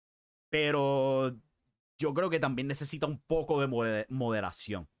 Pero yo creo que también necesita un poco de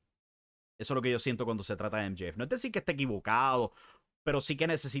moderación. Eso es lo que yo siento cuando se trata de MJF. No es decir que esté equivocado, pero sí que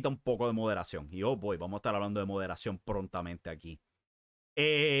necesita un poco de moderación. Y oh boy, vamos a estar hablando de moderación prontamente aquí.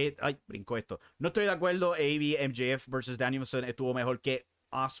 Brinco esto. No estoy de acuerdo. AB, MJF versus Danielson estuvo mejor que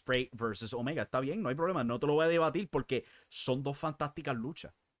Ospreay versus Omega. Está bien, no hay problema. No te lo voy a debatir porque son dos fantásticas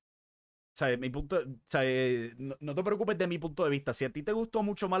luchas. ¿Sabes? No te preocupes de mi punto de vista. Si a ti te gustó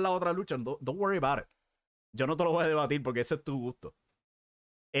mucho más la otra lucha, don't worry about it. Yo no te lo voy a debatir porque ese es tu gusto.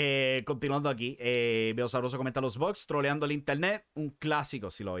 Continuando aquí, Veo Sabroso comenta los Bucks troleando el internet, un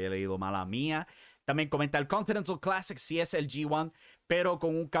clásico, si lo había leído, mala mía. También comenta el Continental Classic, si es el G1, pero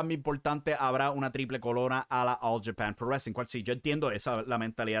con un cambio importante habrá una triple corona a la All Japan Pro Wrestling, cual sí, yo entiendo la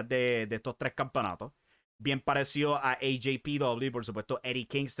mentalidad de estos tres campeonatos, bien parecido a AJPW, por supuesto Eddie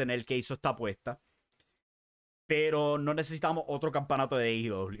Kingston, el que hizo esta apuesta, pero no necesitamos otro campeonato de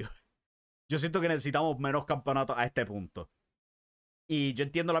AEW. Yo siento que necesitamos menos campeonatos a este punto. Y yo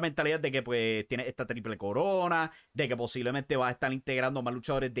entiendo la mentalidad de que pues tiene esta triple corona, de que posiblemente va a estar integrando más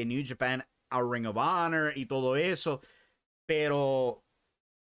luchadores de New Japan a Ring of Honor y todo eso. Pero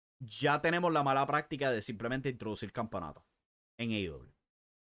ya tenemos la mala práctica de simplemente introducir campeonatos en AEW.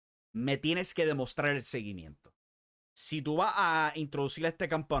 Me tienes que demostrar el seguimiento. Si tú vas a introducir este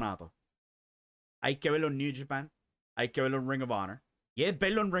campeonato, hay que verlo en New Japan, hay que verlo en Ring of Honor. Y es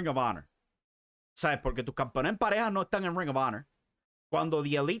verlo en Ring of Honor. ¿Sabes? Porque tus campeones en pareja no están en Ring of Honor. Cuando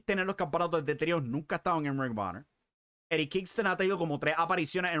The Elite tiene los campeonatos de tríos, nunca estaban en Ring of Honor. Eddie Kingston ha tenido como 3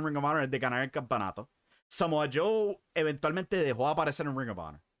 apariciones en Ring of Honor de ganar el campeonato. Samoa Joe eventualmente dejó de aparecer en Ring of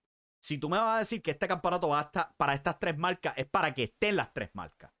Honor. Si tú me vas a decir que este campeonato va a estar para estas 3 marcas, es para que estén las 3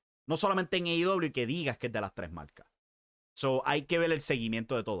 marcas. No solamente en AEW y que digas que es de las 3 marcas. So, hay que ver el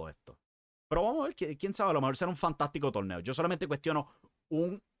seguimiento de todo esto. Pero vamos a ver, quién sabe, a lo mejor será un fantástico torneo. Yo solamente cuestiono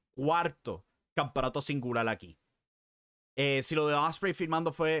un cuarto campeonato singular aquí. Si lo de Ospreay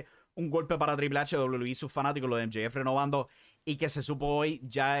firmando fue un golpe para Triple H, WWE y sus fanáticos, lo de MJF renovando y que se supo hoy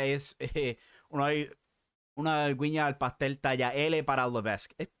ya es una guiña al pastel talla L para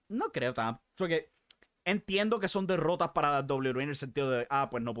Levesque. No creo tanto, porque entiendo que son derrotas para WWE en el sentido de,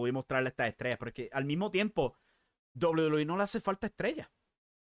 pues no pudimos traerle estas estrellas, porque al mismo tiempo WWE no le hace falta estrellas.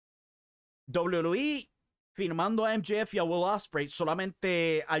 WWE firmando a MJF y a Will Ospreay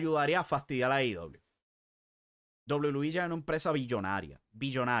solamente ayudaría a fastidiar a AEW. WWE ya es una empresa billonaria.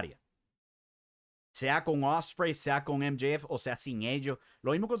 Sea con Ospreay, sea con MJF o sea sin ellos.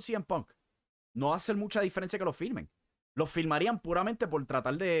 Lo mismo con CM Punk. No va a hacer mucha diferencia que lo firmen. Los firmarían puramente por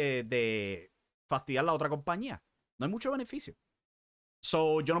tratar de fastidiar a la otra compañía. No hay mucho beneficio.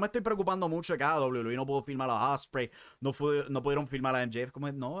 So, yo no me estoy preocupando mucho de que WWE no pudo firmar a Ospreay, no pudieron firmar a MJF.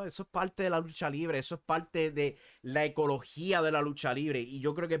 No, eso es parte de la lucha libre. Eso es parte de la ecología de la lucha libre. Y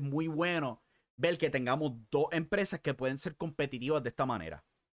yo creo que es muy bueno ver que tengamos 2 empresas que pueden ser competitivas de esta manera.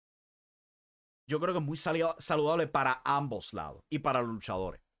 Yo creo que es muy saludable para ambos lados y para los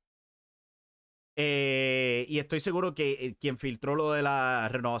luchadores. Y estoy seguro que quien filtró lo de la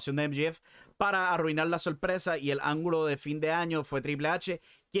renovación de MJF para arruinar la sorpresa y el ángulo de fin de año fue Triple H,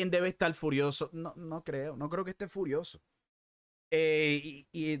 quien debe estar furioso. No creo que esté furioso.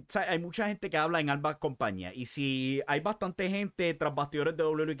 Hay mucha gente que habla en ambas compañías. Y si hay bastante gente tras bastidores de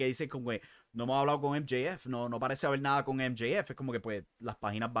WWE que dice como que no hemos hablado con MJF, no parece haber nada con MJF, es como que pues las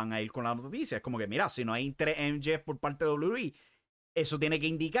páginas van a ir con la noticia. Es como que mira, si no hay interés en MJF por parte de WWE, eso tiene que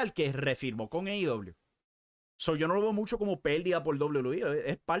indicar que refirmó con AEW. So, yo no lo veo mucho como pérdida por WWE,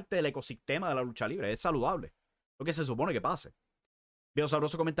 es parte del ecosistema de la lucha libre, es saludable, lo que se supone que pase. Veo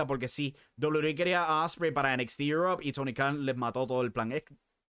Sabroso comenta porque sí, WWE quería a Ospreay para NXT Europe y Tony Khan les mató todo el plan.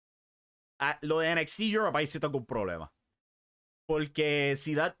 Lo de NXT Europe ahí sí tengo un problema. Porque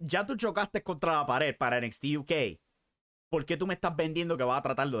si ya tú chocaste contra la pared para NXT UK, ¿por qué tú me estás vendiendo que vas a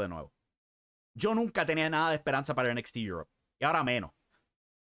tratarlo de nuevo? Yo nunca tenía nada de esperanza para NXT Europe. Y ahora menos.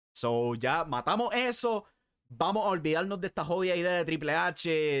 So, ya matamos eso. Vamos a olvidarnos de esta jodida idea de Triple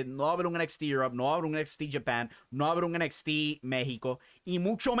H. No va a haber un NXT Europe, no va a haber un NXT Japan, no va a haber un NXT México y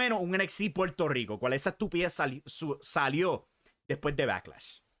mucho menos un NXT Puerto Rico. ¿Cuál esa estupidez salió después de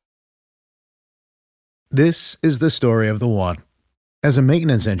Backlash? This is the story of the one. As a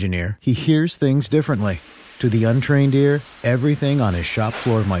maintenance engineer, he hears things differently. To the untrained ear, everything on his shop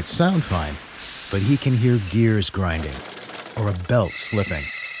floor might sound fine, but he can hear gears grinding or a belt slipping.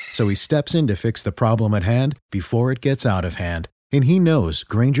 So he steps in to fix the problem at hand before it gets out of hand. And he knows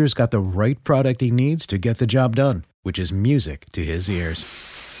Granger's got the right product he needs to get the job done, which is music to his ears.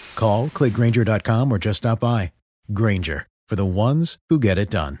 Call, click Grainger.com, or just stop by. Grainger, for the ones who get it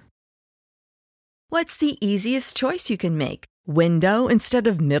done. What's the easiest choice you can make? Window instead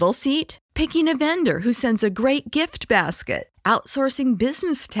of middle seat? Picking a vendor who sends a great gift basket? Outsourcing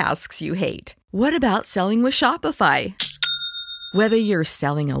business tasks you hate? What about selling with Shopify? Whether you're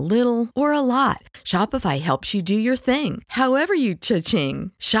selling a little or a lot, Shopify helps you do your thing, however you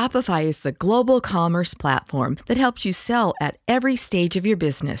cha-ching. Shopify is the global commerce platform that helps you sell at every stage of your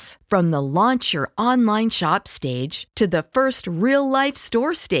business. From the launch your online shop stage to the first real-life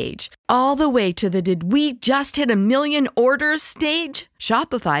store stage, all the way to the did we just hit a million orders stage.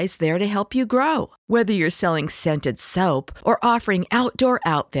 Shopify's there to help you grow. Whether you're selling scented soap or offering outdoor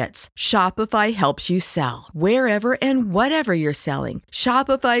outfits, Shopify helps you sell. Wherever and whatever you're selling,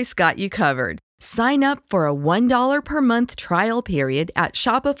 Shopify's got you covered. Sign up for a $1 per month trial period at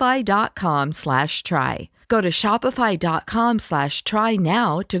shopify.com/try. Go to shopify.com/try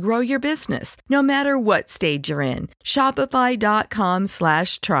now to grow your business, no matter what stage you're in.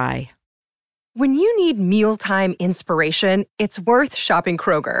 Shopify.com/try. When you need mealtime inspiration, it's worth shopping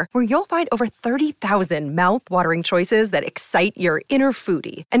Kroger, where you'll find over 30,000 mouth-watering choices that excite your inner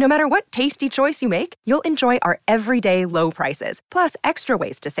foodie. And no matter what tasty choice you make, you'll enjoy our everyday low prices, plus extra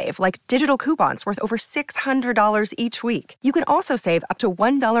ways to save, like digital coupons worth over $600 each week. You can also save up to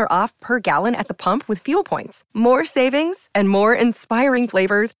 $1 off per gallon at the pump with fuel points. More savings and more inspiring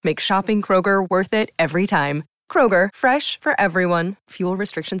flavors make shopping Kroger worth it every time. Kroger, fresh for everyone. Fuel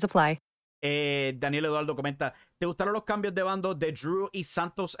restrictions apply. Daniel Eduardo comenta, ¿te gustaron los cambios de bando de Drew y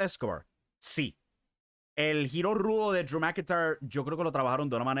Santos Escobar? Sí. El giro rudo de Drew McIntyre yo creo que lo trabajaron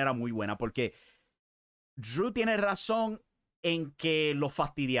de una manera muy buena porque Drew tiene razón en que lo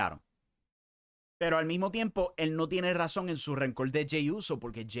fastidiaron. Pero al mismo tiempo, él no tiene razón en su rencor de Jey Uso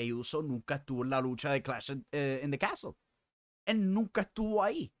porque Jey Uso nunca estuvo en la lucha de Clash in the Castle. Él nunca estuvo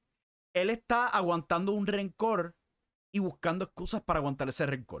ahí. Él está aguantando un rencor y buscando excusas para aguantar ese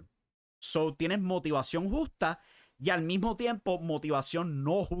rencor. So, tienes motivación justa y al mismo tiempo motivación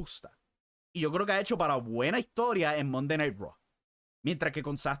no justa. Y yo creo que ha hecho para buena historia en Monday Night Raw. Mientras que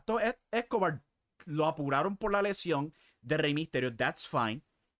con Santos Escobar lo apuraron por la lesión de Rey Mysterio, that's fine.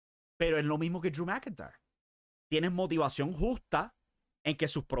 Pero es lo mismo que Drew McIntyre. Tienes motivación justa en que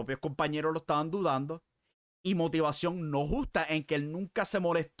sus propios compañeros lo estaban dudando y motivación no justa en que él nunca se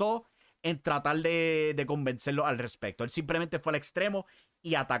molestó en tratar de convencerlo al respecto. Él simplemente fue al extremo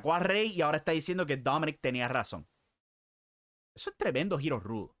y atacó a Rey y ahora está diciendo que Dominic tenía razón. Eso es tremendo giro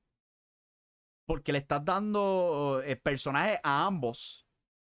rudo. Porque le estás dando personajes a ambos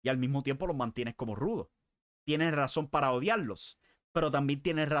y al mismo tiempo los mantienes como rudos. Tienes razón para odiarlos, pero también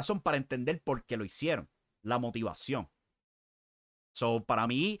tienes razón para entender por qué lo hicieron. La motivación. So, para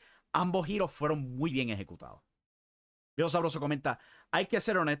mí, ambos giros fueron muy bien ejecutados. Veo Sabroso comenta, hay que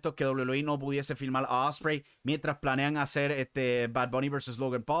ser honestos que WWE no pudiese filmar a Ospreay mientras planean hacer Bad Bunny vs.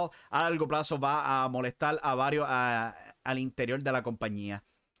 Logan Paul. A largo plazo va a molestar a varios al interior de la compañía.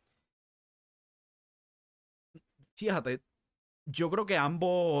 Fíjate, yo creo que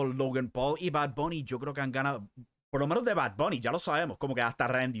ambos, Logan Paul y Bad Bunny, yo creo que han ganado, por lo menos de Bad Bunny, ya lo sabemos, como que hasta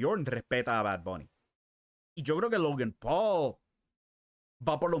Randy Orton respeta a Bad Bunny. Y yo creo que Logan Paul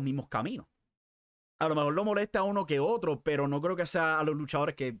va por los mismos caminos. A lo mejor lo molesta a uno que otro, pero no creo que sea a los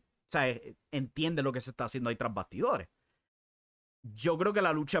luchadores que, ¿sabes?, entienden lo que se está haciendo ahí tras bastidores. Yo creo que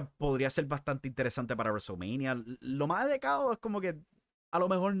la lucha podría ser bastante interesante para WrestleMania. Lo más adecuado es como que a lo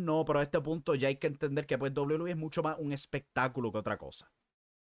mejor no, pero a este punto ya hay que entender que pues WWE es mucho más un espectáculo que otra cosa.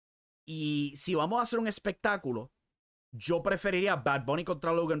 Y si vamos a hacer un espectáculo, yo preferiría Bad Bunny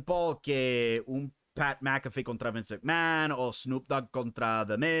contra Logan Paul que un Pat McAfee contra Vince McMahon o Snoop Dogg contra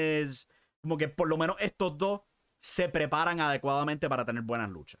The Miz. Como que por lo menos estos dos se preparan adecuadamente para tener buenas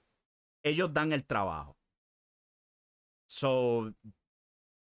luchas. Ellos dan el trabajo. So,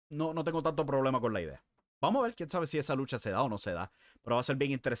 no tengo tanto problema con la idea. Vamos a ver, quién sabe si esa lucha se da o no se da. Pero va a ser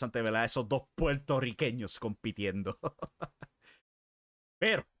bien interesante ver a esos dos puertorriqueños compitiendo.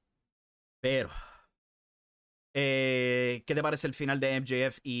 Pero, ¿qué te parece el final de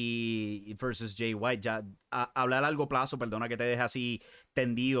MJF y versus Jay White? Ya hablé a largo plazo, perdona que te deje así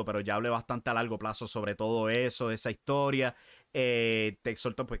tendido, pero ya hablé bastante a largo plazo sobre todo eso, esa historia. Te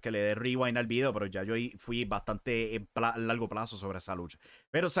exhorto pues que le dé rewind al video, pero ya yo fui bastante a largo plazo sobre esa lucha.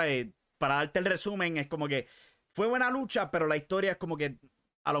 Pero, ¿sabes? Para darte el resumen, es como que fue buena lucha, pero la historia es como que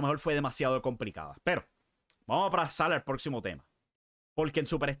a lo mejor fue demasiado complicada. Pero vamos a pasar al próximo tema. Porque en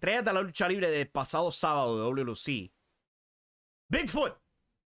Superestrellas de la lucha libre del pasado sábado de WLC, Bigfoot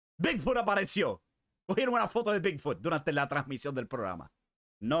Bigfoot apareció. Cogieron una foto de Bigfoot durante la transmisión del programa.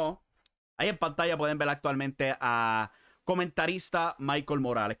 No. Ahí en pantalla pueden ver actualmente a comentarista Michael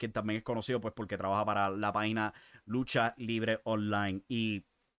Morales, que también es conocido pues porque trabaja para la página Lucha Libre Online. Y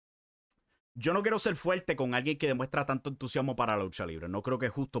yo no quiero ser fuerte con alguien que demuestra tanto entusiasmo para la lucha libre. No creo que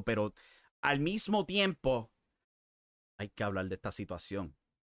es justo, pero al mismo tiempo hay que hablar de esta situación.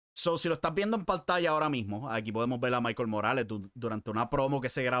 So, si lo estás viendo en pantalla ahora mismo, aquí podemos ver a Michael Morales durante una promo que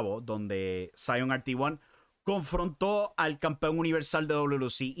se grabó donde Zion RT1 confrontó al campeón universal de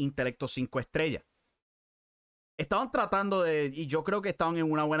WLC, Intelecto 5 Estrellas. Estaban tratando y yo creo que estaban en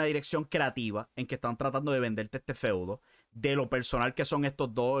una buena dirección creativa, en que estaban tratando de venderte este feudo, de lo personal que son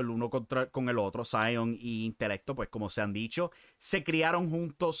estos dos, el uno con el otro, Zion y Intelecto, pues como se han dicho, se criaron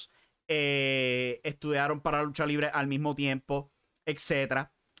juntos, estudiaron para la lucha libre al mismo tiempo,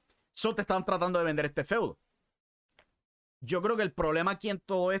 etcétera. So te estaban tratando de vender este feudo. Yo creo que el problema aquí en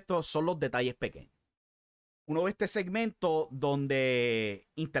todo esto son los detalles pequeños. Uno ve este segmento donde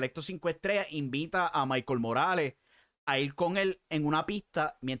Intelecto 5 Estrellas invita a Michael Morales a ir con él en una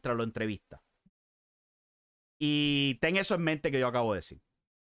pista mientras lo entrevista. Y ten eso en mente que yo acabo de decir.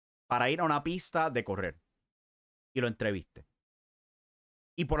 Para ir a una pista de correr. Y lo entreviste.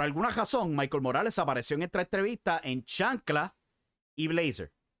 Y por alguna razón, Michael Morales apareció en esta entrevista en chancla y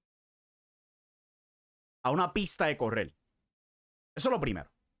blazer. A una pista de correr. Eso es lo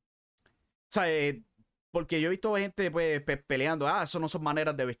primero. O sea, porque yo he visto gente pues, peleando, eso no son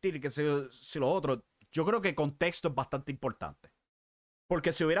maneras de vestir, que si lo otro. Yo creo que el contexto es bastante importante.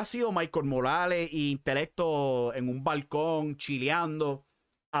 Porque si hubiera sido Michael Morales e Intelecto en un balcón, chileando,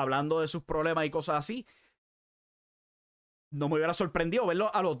 hablando de sus problemas y cosas así, no me hubiera sorprendido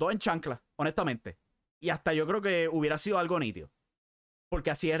verlo a los dos en chancla, honestamente. Y hasta yo creo que hubiera sido algo nítido. Porque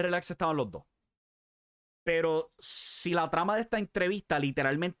así de relax estaban los dos. Pero si la trama de esta entrevista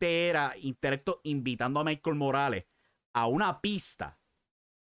literalmente era Intelecto invitando a Michael Morales a una pista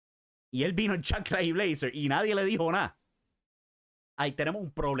y él vino en chancla y blazer y nadie le dijo nada, ahí tenemos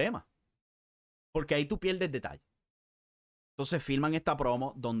un problema. Porque ahí tú pierdes detalle. Entonces filman esta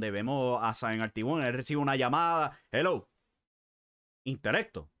promo donde vemos a Zion RT1. Él recibe una llamada. Hello.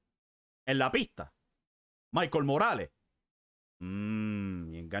 Intelecto. En la pista. Michael Morales.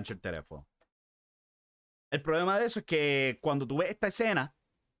 Y engancha el teléfono. El problema de eso es que cuando tú ves esta escena,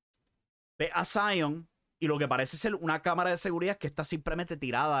 ves a Zion y lo que parece ser una cámara de seguridad que está simplemente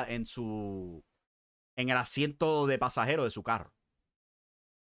tirada en el asiento de pasajero de su carro.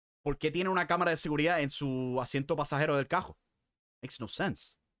 ¿Por qué tiene una cámara de seguridad en su asiento pasajero del carro? Makes no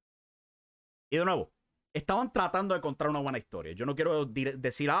sense. Y de nuevo, estaban tratando de contar una buena historia. Yo no quiero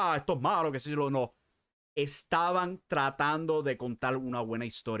decir, esto es malo, que sí, no. Estaban tratando de contar una buena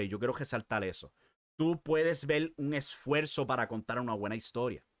historia. Yo quiero resaltar eso. Tú puedes ver un esfuerzo para contar una buena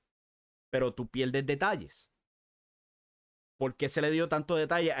historia, pero tú pierdes detalles. ¿Por qué se le dio tanto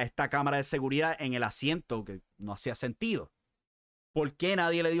detalle a esta cámara de seguridad en el asiento que no hacía sentido? ¿Por qué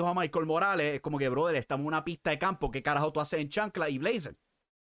nadie le dijo a Michael Morales? Es como que, brother, estamos en una pista de campo. ¿Qué carajo tú haces en chancla y blazer?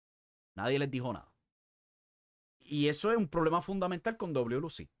 Nadie les dijo nada. Y eso es un problema fundamental con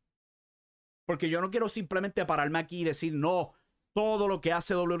WLC. Porque yo no quiero simplemente pararme aquí y decir, no, todo lo que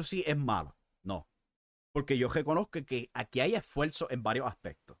hace WLC es malo. No. Porque yo reconozco que aquí hay esfuerzo en varios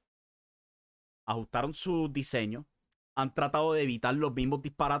aspectos. Ajustaron su diseño. Han tratado de evitar los mismos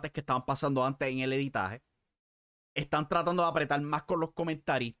disparates que estaban pasando antes en el editaje. Están tratando de apretar más con los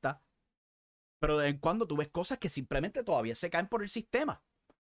comentaristas. Pero de vez en cuando tú ves cosas que simplemente todavía se caen por el sistema.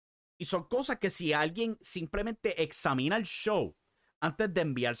 Y son cosas que si alguien simplemente examina el show antes de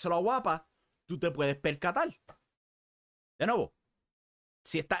enviárselo a Guapa, tú te puedes percatar. De nuevo,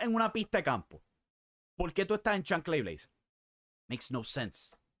 si estás en una pista de campo, ¿por qué tú estás en chancla y blazer? Makes no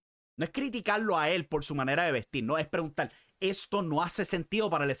sense. No es criticarlo a él por su manera de vestir, no es preguntar, esto no hace sentido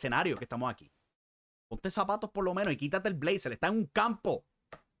para el escenario que estamos aquí. Ponte zapatos por lo menos y quítate el blazer, está en un campo.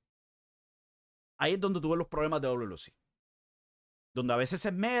 Ahí es donde tú ves los problemas de WLC. Donde a veces se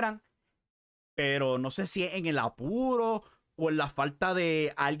esmeran, pero no sé si es en el apuro o en la falta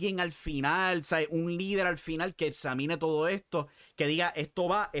de alguien al final, ¿sabes? Un líder al final que examine todo esto, que diga esto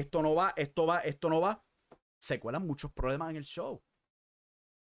va, esto no va, esto va, esto no va. Se cuelan muchos problemas en el show.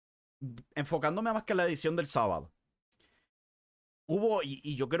 Enfocándome más que en la edición del sábado. Hubo,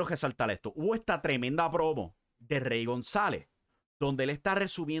 y yo quiero resaltar esto, hubo esta tremenda promo de Rey González, donde él está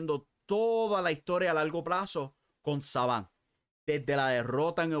resumiendo toda la historia a largo plazo con Saban. Desde la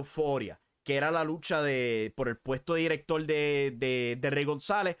derrota en Euforia, que era la lucha por el puesto de director de Rey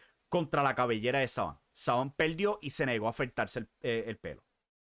González contra la cabellera de Saban. Saban perdió y se negó a afeitarse el pelo.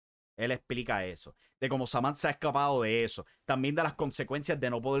 Él explica eso. De cómo Saman se ha escapado de eso. También de las consecuencias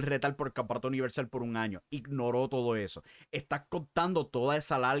de no poder retar por el campeonato universal por un año. Ignoró todo eso. Está contando toda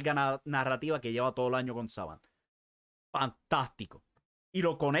esa larga narrativa que lleva todo el año con Saman. Fantástico. Y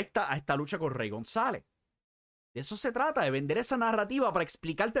lo conecta a esta lucha con Rey González. De eso se trata, de vender esa narrativa para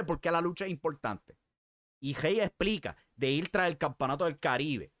explicarte por qué la lucha es importante. Y Rey explica de ir tras el campeonato del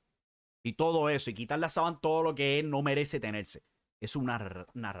Caribe y todo eso, y quitarle a Saban todo lo que él no merece tenerse. Es una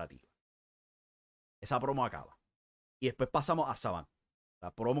narrativa. Esa promo acaba. Y después pasamos a Saban.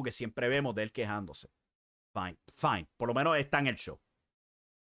 La promo que siempre vemos de él quejándose. Fine. Por lo menos está en el show.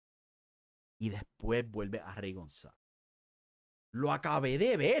 Y después vuelve a Rey González. Lo acabé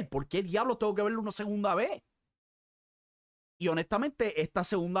de ver. ¿Por qué diablos tengo que verlo una segunda vez? Y honestamente, esta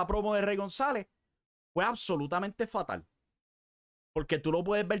segunda promo de Rey González fue absolutamente fatal. Porque tú lo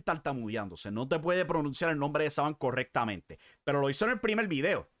puedes ver tartamudeándose. No te puede pronunciar el nombre de Saban correctamente. Pero lo hizo en el primer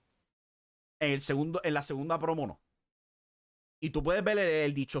video. En la segunda promo no. Y tú puedes ver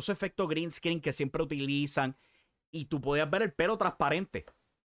el dichoso efecto green screen que siempre utilizan. Y tú podías ver el pelo transparente.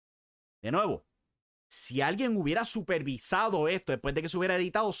 De nuevo, si alguien hubiera supervisado esto después de que se hubiera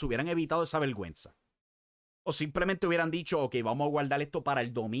editado, se hubieran evitado esa vergüenza. O simplemente hubieran dicho, ok, vamos a guardar esto para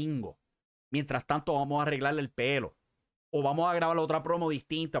el domingo. Mientras tanto, vamos a arreglarle el pelo. O vamos a grabar otra promo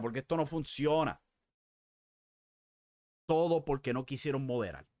distinta porque esto no funciona. Todo porque no quisieron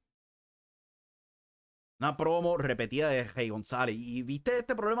moderar. Una promo repetida de Rey González. Y viste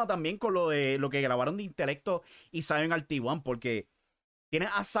este problema también con lo que grabaron de Intelecto y Zion RT1. Porque tienen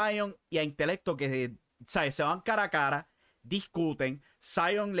a Zion y a Intelecto que, ¿sabes? Se van cara a cara, discuten.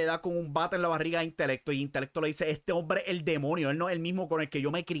 Zion le da con un bate en la barriga a Intelecto y Intelecto le dice, este hombre es el demonio, él no es el mismo con el que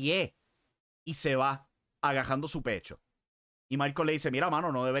yo me crié. Y se va agajando su pecho. Y Marco le dice, mira,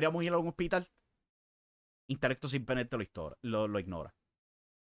 mano, ¿no deberíamos ir a un hospital? Intelecto simplemente lo ignora.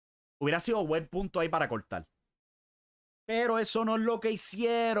 Hubiera sido buen punto ahí para cortar. Pero eso no es lo que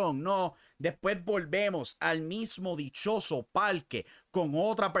hicieron, no. Después volvemos al mismo dichoso parque con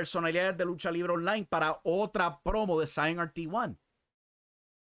otra personalidad de lucha libre online para otra promo de Zion RT1.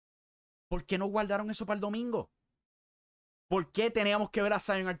 ¿Por qué no guardaron eso para el domingo? ¿Por qué teníamos que ver a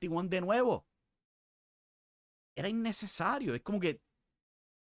Zion RT1 de nuevo? Era innecesario. Es como que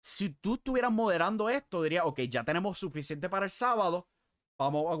si tú estuvieras moderando esto, diría, ok, ya tenemos suficiente para el sábado,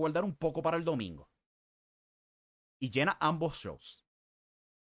 vamos a guardar un poco para el domingo. Y llena ambos shows.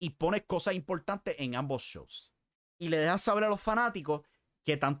 Y pones cosas importantes en ambos shows. Y le dejas saber a los fanáticos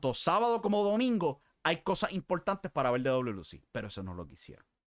que tanto sábado como domingo hay cosas importantes para ver de WLC. Pero eso no es lo que hicieron.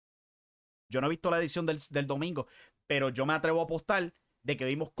 Yo no he visto la edición del domingo, pero yo me atrevo a apostar de que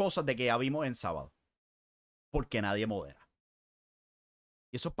vimos cosas de que ya vimos en sábado. Porque nadie modera.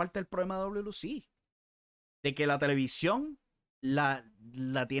 Y eso es parte del problema de WLC. De que la televisión la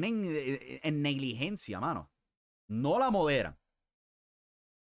tienen en negligencia, mano. No la moderan.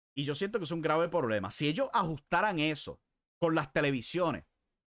 Y yo siento que es un grave problema. Si ellos ajustaran eso con las televisiones,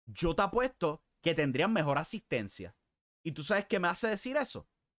 yo te apuesto que tendrían mejor asistencia. ¿Y tú sabes qué me hace decir eso?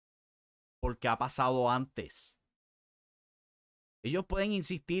 Porque ha pasado antes. Ellos pueden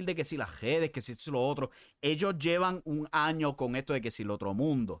insistir de que si las redes, que si esto y lo otro. Ellos llevan un año con esto de que si el otro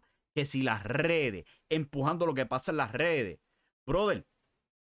mundo, que si las redes, empujando lo que pasa en las redes. Brother,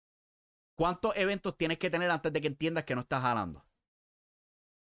 ¿cuántos eventos tienes que tener antes de que entiendas que no estás jalando?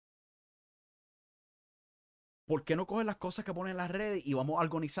 ¿Por qué no coges las cosas que ponen en las redes y vamos a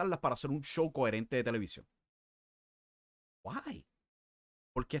organizarlas para hacer un show coherente de televisión? Why?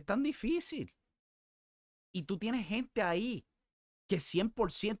 ¿Por qué es tan difícil? Y tú tienes gente ahí que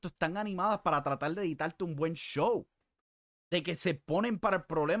 100% están animadas para tratar de editarte un buen show. De que se ponen para el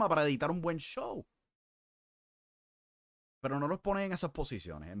problema para editar un buen show. Pero no los ponen en esas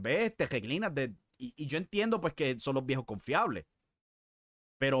posiciones. En vez te reclinas de... Y yo entiendo pues que son los viejos confiables.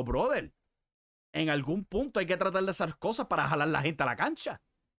 Pero, brother, en algún punto hay que tratar de hacer cosas para jalar la gente a la cancha.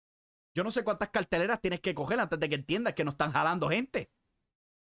 Yo no sé cuántas carteleras tienes que coger antes de que entiendas que no están jalando gente.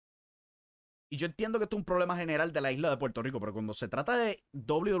 Y yo entiendo que esto es un problema general de la isla de Puerto Rico, pero cuando se trata de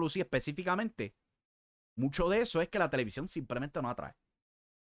WLC específicamente, mucho de eso es que la televisión simplemente no atrae.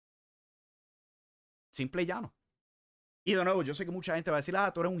 Simple y llano. Y de nuevo, yo sé que mucha gente va a decir,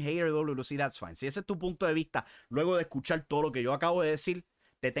 tú eres un hater de WLC, that's fine. Si ese es tu punto de vista, luego de escuchar todo lo que yo acabo de decir,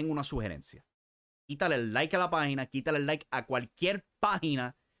 te tengo una sugerencia. Quítale el like a la página, quítale el like a cualquier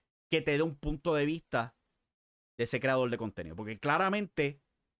página que te dé un punto de vista de ese creador de contenido. Porque claramente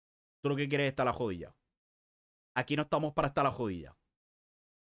tú lo que quieres es estar ajodillado. Aquí no estamos para estar ajodillados.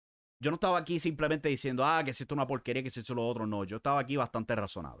 Yo no estaba aquí simplemente diciendo, que si esto es una porquería, que si esto es lo otro. No, yo estaba aquí bastante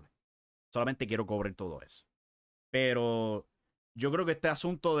razonable. Solamente quiero cobrar todo eso. Pero yo creo que este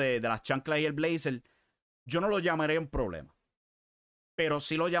asunto de las chanclas y el blazer, yo no lo llamaría un problema, pero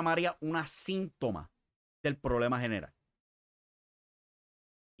sí lo llamaría una síntoma del problema general.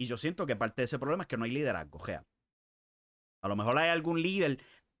 Y yo siento que parte de ese problema es que no hay liderazgo, o sea, a lo mejor hay algún líder,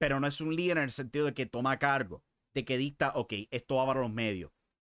 pero no es un líder en el sentido de que toma cargo, de que dicta, ok, esto va para los medios,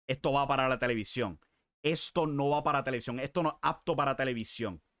 esto va para la televisión, esto no va para televisión, esto no es apto para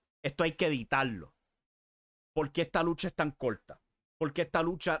televisión, esto hay que editarlo. ¿Por qué esta lucha es tan corta? ¿Por qué esta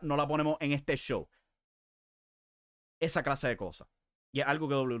lucha no la ponemos en este show? Esa clase de cosas. Y es algo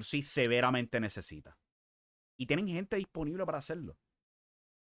que WC severamente necesita. Y tienen gente disponible para hacerlo.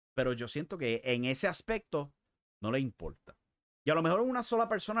 Pero yo siento que en ese aspecto no le importa. Y a lo mejor una sola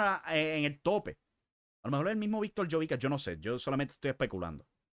persona en el tope. A lo mejor es el mismo Víctor Jovica, yo no sé. Yo solamente estoy especulando.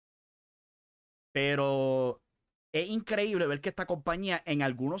 Pero es increíble ver que esta compañía en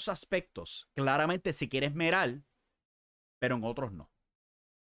algunos aspectos claramente se quiere esmerar, pero en otros no.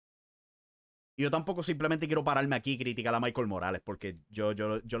 Y yo tampoco simplemente quiero pararme aquí y criticar a Michael Morales, porque yo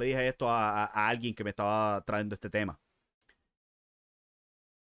le dije esto a alguien que me estaba trayendo este tema.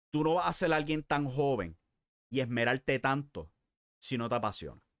 Tú no vas a ser alguien tan joven y esmerarte tanto si no te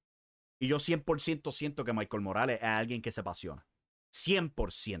apasiona. Y yo 100% siento que Michael Morales es alguien que se apasiona.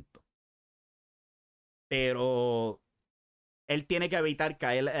 100%. Pero él tiene que evitar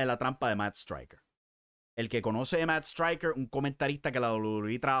caer en la trampa de Matt Striker. El que conoce a Matt Striker, un comentarista que la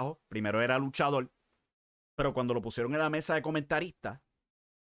WWE trajo, primero era luchador, pero cuando lo pusieron en la mesa de comentarista,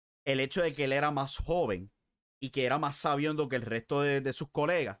 el hecho de que él era más joven y que era más sabiendo que el resto de sus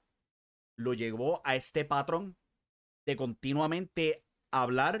colegas, lo llevó a este patrón de continuamente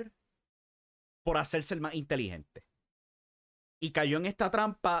hablar por hacerse el más inteligente. Y cayó en esta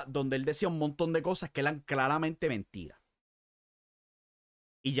trampa donde él decía un montón de cosas que eran claramente mentiras.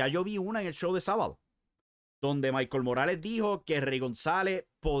 Y ya yo vi una en el show de sábado, donde Michael Morales dijo que Rey González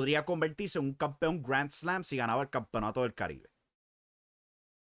podría convertirse en un campeón Grand Slam si ganaba el campeonato del Caribe.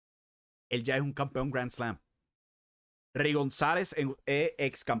 Él ya es un campeón Grand Slam. Rey González es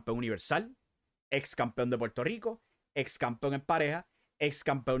ex campeón universal, ex campeón de Puerto Rico, ex campeón en pareja, ex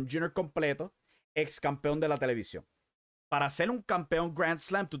campeón junior completo, ex campeón de la televisión. Para ser un campeón Grand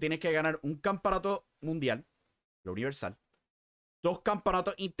Slam, tú tienes que ganar un campeonato mundial, lo universal, 2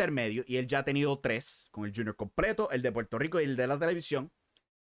 campeonatos intermedios, y él ya ha tenido 3, con el junior completo, el de Puerto Rico y el de la televisión,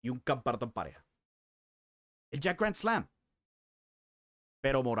 y un campeonato en pareja. Él ya es Grand Slam.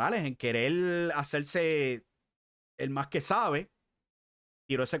 Pero Morales, en querer hacerse el más que sabe,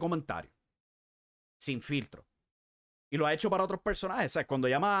 tiró ese comentario. Sin filtro. Y lo ha hecho para otros personajes. O sea, cuando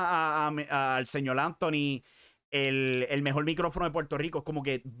llama al señor Anthony el mejor micrófono de Puerto Rico, es como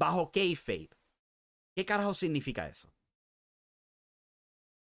que bajo kayfabe. ¿Qué carajo significa eso?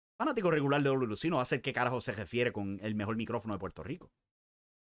 Fanático regular de WLC no va a saber qué carajo se refiere con el mejor micrófono de Puerto Rico.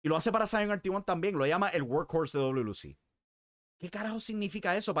 Y lo hace para Zion RT1 también. Lo llama el workhorse de WLC. ¿Qué carajo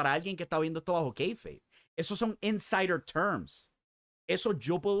significa eso para alguien que está viendo esto bajo kayfabe? Esos son insider terms. Eso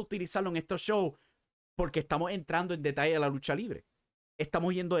yo puedo utilizarlo en estos shows porque estamos entrando en detalle a la lucha libre.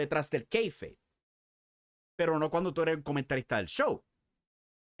 Estamos yendo detrás del kayfabe. Pero no cuando tú eres el comentarista del show.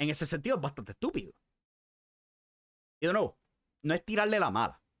 En ese sentido es bastante estúpido. Y de nuevo, no es tirarle la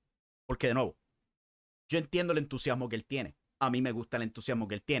mala. Porque de nuevo, yo entiendo el entusiasmo que él tiene. A mí me gusta el entusiasmo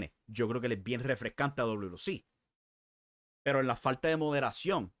que él tiene. Yo creo que él es bien refrescante a WLC. Pero en la falta de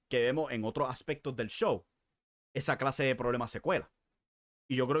moderación que vemos en otros aspectos del show, esa clase de problemas se cuela.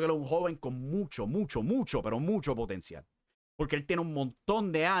 Y yo creo que él es un joven con mucho, pero mucho potencial. Porque él tiene un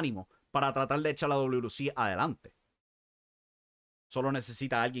montón de ánimo para tratar de echar la WLC adelante. Solo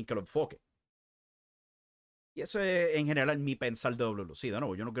necesita a alguien que lo enfoque. Y eso es en general mi pensar de WLC. De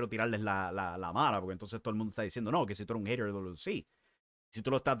nuevo, yo no quiero tirarles la mala, porque entonces todo el mundo está diciendo, no, que si tú eres un hater de WLC. Si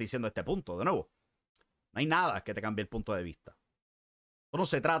tú lo estás diciendo a este punto, de nuevo, no hay nada que te cambie el punto de vista. Esto no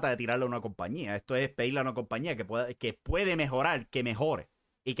se trata de tirarle a una compañía. Esto es pedirle a una compañía que puede mejorar, que mejore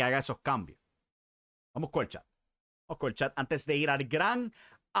y que haga esos cambios. Vamos con el chat. Vamos con el chat antes de ir al gran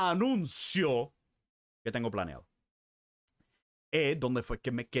anuncio que tengo planeado. ¿Dónde fue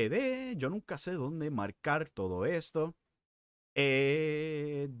que me quedé? Yo nunca sé dónde marcar todo esto.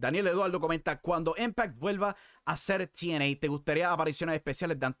 Daniel Eduardo comenta: cuando Impact vuelva a ser TNA, ¿te gustaría apariciones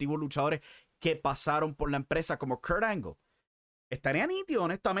especiales de antiguos luchadores que pasaron por la empresa como Kurt Angle? Estaría nítido,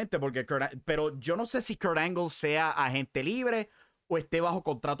 honestamente, porque pero yo no sé si Kurt Angle sea agente libre o esté bajo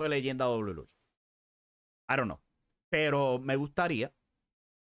contrato de leyenda WWE. I don't know. Pero me gustaría.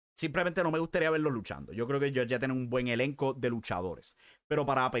 Simplemente no me gustaría verlo luchando. Yo creo que ellos ya tienen un buen elenco de luchadores. Pero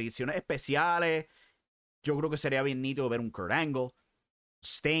para apariciones especiales, yo creo que sería bien nítido ver un Kurt Angle,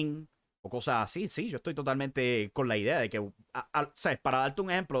 Sting, o cosas así. Sí, yo estoy totalmente con la idea de que, ¿sabes? Para darte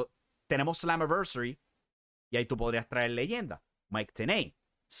un ejemplo, tenemos Slammiversary y ahí tú podrías traer leyenda. Mike Tenay,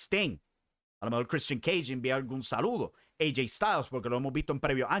 Sting, a lo mejor Christian Cage envía algún saludo, AJ Styles, porque lo hemos visto en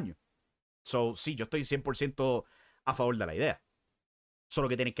previos años. So, sí, yo estoy 100% a favor de la idea. Solo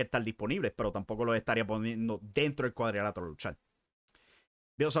que tienen que estar disponibles, pero tampoco los estaría poniendo dentro del cuadrilátero a luchar.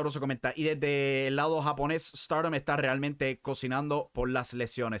 Veo Sabroso comenta, y desde el lado japonés, Stardom está realmente cocinando por las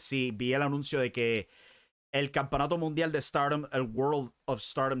lesiones. Sí, vi el anuncio de que el campeonato mundial de Stardom, el World of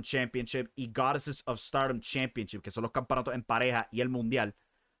Stardom Championship y Goddesses of Stardom Championship, que son los campeonatos en pareja y el mundial,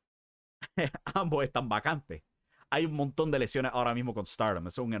 ambos están vacantes. Hay un montón de lesiones ahora mismo con Stardom.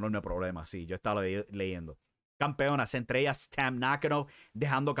 Eso es un enorme problema, sí. Yo estaba leyendo. Campeonas, entre ellas Tam Nakano,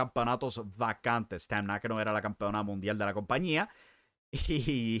 dejando campeonatos vacantes. Tam Nakano era la campeona mundial de la compañía.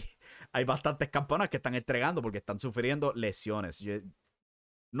 Y hay bastantes campeonas que están entregando porque están sufriendo lesiones. Yo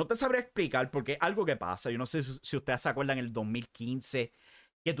no te sabría explicar porque es algo que pasa. Yo no sé si ustedes se acuerdan en el 2015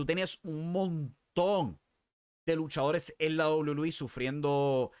 que tú tenías un montón de luchadores en la WWE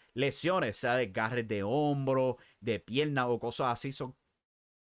sufriendo lesiones, sea desgarres de hombro, de pierna o cosas así. Son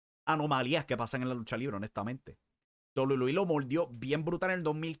anomalías que pasan en la lucha libre, honestamente. WWE lo mordió bien brutal en el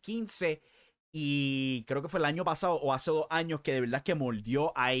 2015 y creo que fue el año pasado o hace 2 años que de verdad que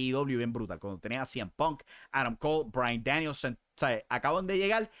mordió a AEW bien brutal. Cuando tenía a CM Punk, Adam Cole, Bryan Danielson, ¿sabes? Acaban de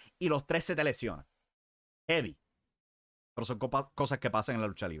llegar y los 3 se te lesionan. Heavy. Pero son cosas que pasan en la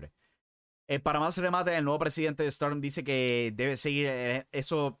lucha libre. Para más remate, el nuevo presidente de Stardom dice que debe seguir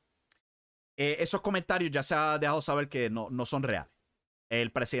esos comentarios. Ya se ha dejado saber que no son reales.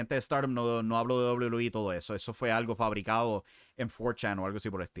 El presidente de Stardom no habló de WWE y todo eso. Eso fue algo fabricado en 4chan o algo así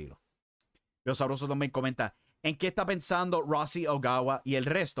por el estilo. Los Sabroso también comenta, ¿en qué está pensando Rossi Ogawa y el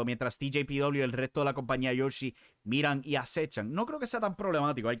resto? Mientras TJPW y el resto de la compañía Yoshi miran y acechan. No creo que sea tan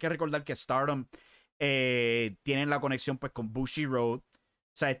problemático. Hay que recordar que Stardom tienen la conexión pues con Bushiroad.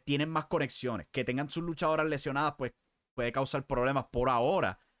 O sea, tienen más conexiones. Que tengan sus luchadoras lesionadas pues puede causar problemas por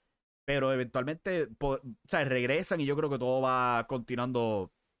ahora. Pero eventualmente, o sea, regresan y yo creo que todo va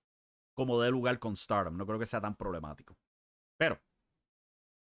continuando como de lugar con Stardom. No creo que sea tan problemático. Pero,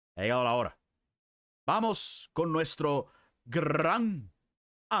 ha llegado la hora. Vamos con nuestro gran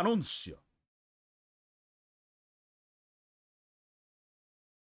anuncio.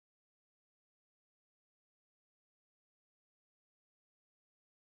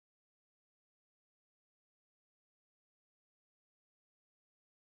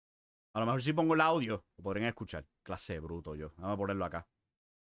 A lo mejor si pongo el audio, lo podrían escuchar. Clase de bruto yo. Vamos a ponerlo acá.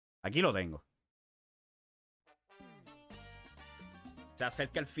 Aquí lo tengo. Se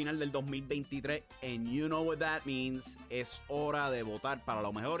acerca el final del 2023 and you know what that means. Es hora de votar para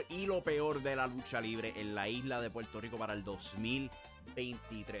lo mejor y lo peor de la lucha libre en la isla de Puerto Rico para el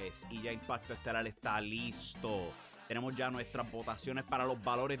 2023. Y ya Impacto Estelar está listo. Tenemos ya nuestras votaciones para los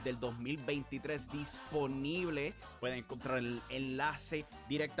valores del 2023 disponibles. Pueden encontrar el enlace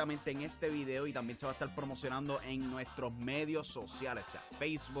directamente en este video y también se va a estar promocionando en nuestros medios sociales, sea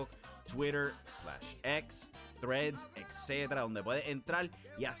Facebook, Twitter, /X, Threads, etcétera, donde puedes entrar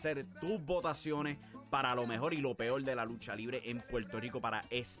y hacer tus votaciones para lo mejor y lo peor de la lucha libre en Puerto Rico para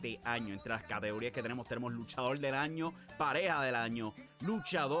este año. Entre las categorías que tenemos luchador del año, pareja del año,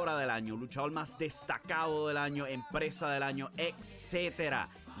 luchadora del año, luchador más destacado del año, empresa del año, etcétera.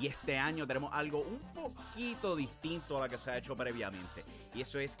 Y este año tenemos algo un poquito distinto a lo que se ha hecho previamente. Y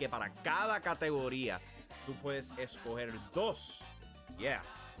eso es que para cada categoría tú puedes escoger 2.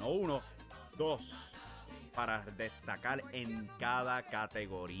 No 1, 2. Para destacar en cada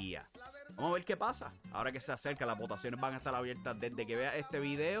categoría. Vamos a ver qué pasa. Ahora que se acerca, las votaciones van a estar abiertas desde que veas este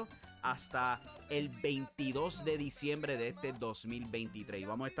video hasta el 22 de diciembre de este 2023. Y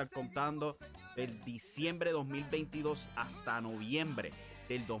vamos a estar contando del diciembre 2022 hasta noviembre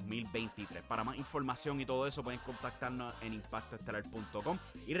del 2023. Para más información y todo eso pueden contactarnos en impactoestelar.com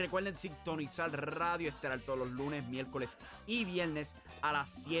y recuerden sintonizar Radio Estelar todos los lunes, miércoles y viernes a las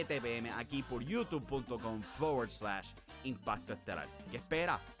 7 p.m. aquí por youtube.com/Impacto Estelar. ¿Qué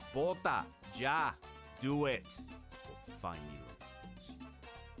espera? Vota ya. Do it. We'll find you.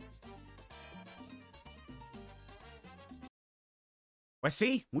 Pues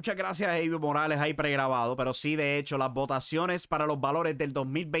sí, muchas gracias a Evo Morales ahí pregrabado, pero sí, de hecho, las votaciones para los valores del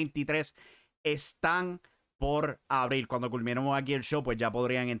 2023 están por abrir. Cuando culminemos aquí el show, pues ya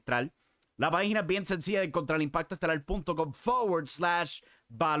podrían entrar. La página es bien sencilla de encontrar,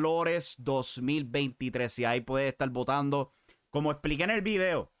 impactoestelar.com/valores 2023 y ahí puedes estar votando. Como expliqué en el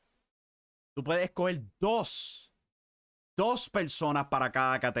video, tú puedes escoger dos personas para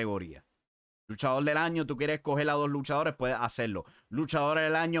cada categoría. Luchador del año, tú quieres escoger a 2 luchadores, puedes hacerlo. Luchadores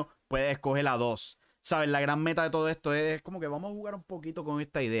del año, puedes escoger a 2. ¿Sabes? La gran meta de todo esto es como que vamos a jugar un poquito con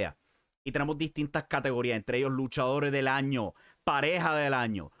esta idea. Y tenemos distintas categorías, entre ellos luchadores del año, pareja del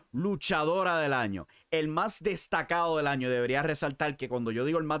año, luchadora del año. El más destacado del año, debería resaltar que cuando yo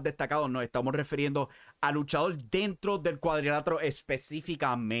digo el más destacado, nos estamos refiriendo a luchador dentro del cuadrilátero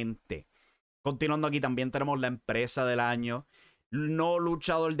específicamente. Continuando aquí, también tenemos la empresa del año, no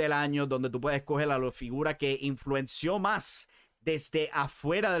luchador del año, donde tú puedes escoger a la figura que influenció más desde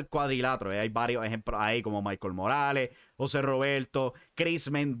afuera del cuadrilátero. Hay varios ejemplos ahí como Michael Morales, José Roberto,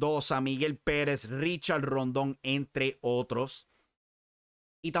 Chris Mendoza, Miguel Pérez, Richard Rondón, entre otros.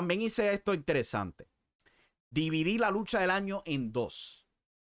 Y también hice esto interesante. Dividí la lucha del año en 2.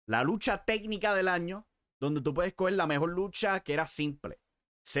 La lucha técnica del año, donde tú puedes escoger la mejor lucha que era simple.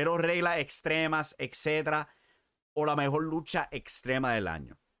 0 reglas extremas, etc. O la mejor lucha extrema del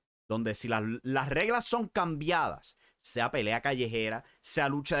año. Donde si las reglas son cambiadas, sea pelea callejera, sea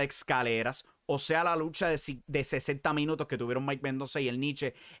lucha de escaleras, o sea la lucha de 60 minutos que tuvieron Mike Mendoza y el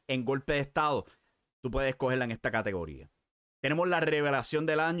Nietzsche en golpe de estado, tú puedes escogerla en esta categoría. Tenemos la revelación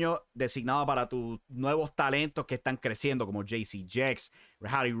del año designada para tus nuevos talentos que están creciendo, como JC Jax,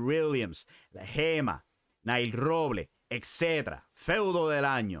 Harry Williams, La Gema, Nail Roble, etc. Feudo del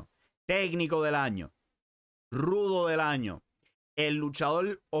año, técnico del año, rudo del año, el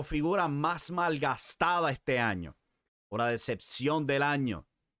luchador o figura más malgastada este año, o la decepción del año.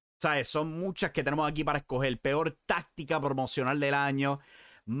 ¿Sabes? Son muchas que tenemos aquí para escoger. Peor táctica promocional del año,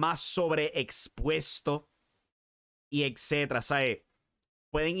 más sobreexpuesto, y etcétera. ¿Sabes?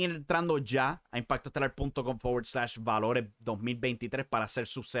 Pueden ir entrando ya a impactoestelar.com/valores 2023 para hacer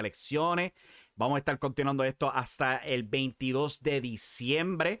sus selecciones. Vamos a estar continuando esto hasta el 22 de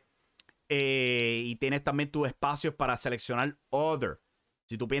diciembre. Y tienes también tus espacios para seleccionar Other.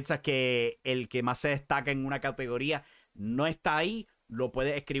 Si tú piensas que el que más se destaca en una categoría no está ahí, lo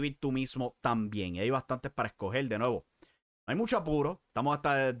puedes escribir tú mismo también. Y hay bastantes para escoger de nuevo. No hay mucho apuro. Estamos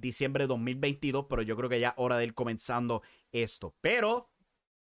hasta diciembre de 2022, pero yo creo que ya es hora de ir comenzando esto. Pero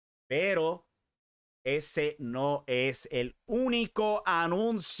ese no es el único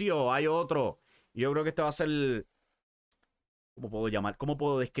anuncio. Hay otro. Yo creo que este va a ser... ¿Cómo puedo llamar? ¿Cómo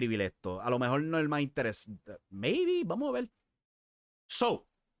puedo describir esto? A lo mejor no es el más interesante. Maybe. Vamos a ver. So,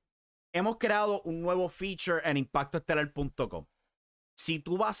 hemos creado un nuevo feature en impactoestelar.com. Si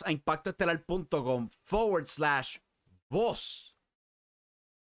tú vas a impactoestelar.com/voz,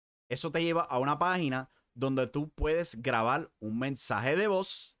 eso te lleva a una página donde tú puedes grabar un mensaje de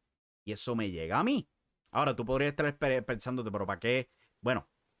voz y eso me llega a mí. Ahora, tú podrías estar pensándote, ¿pero para qué? Bueno,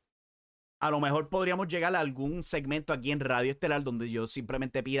 a lo mejor podríamos llegar a algún segmento aquí en Radio Estelar donde yo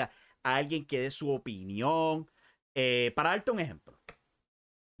simplemente pida a alguien que dé su opinión. Para darte un ejemplo.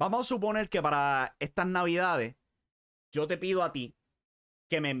 Vamos a suponer que para estas navidades yo te pido a ti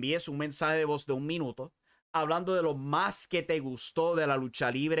que me envíes un mensaje de voz de 1 minuto hablando de lo más que te gustó de la lucha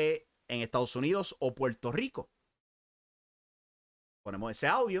libre en Estados Unidos o Puerto Rico. Ponemos ese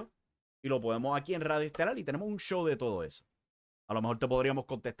audio y lo ponemos aquí en Radio Estelar y tenemos un show de todo eso. A lo mejor te podríamos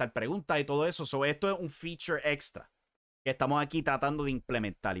contestar preguntas y todo eso. So, esto es un feature extra que estamos aquí tratando de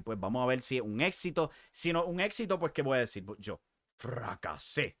implementar. Y pues vamos a ver si es un éxito. Si no es un éxito, pues ¿qué voy a decir? Yo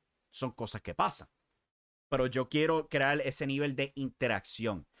fracasé. Son cosas que pasan. Pero yo quiero crear ese nivel de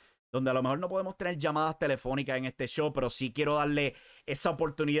interacción. Donde a lo mejor no podemos tener llamadas telefónicas en este show, pero sí quiero darle esa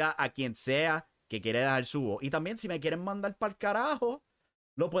oportunidad a quien sea que quiere dejar su voz. Y también si me quieren mandar para el carajo,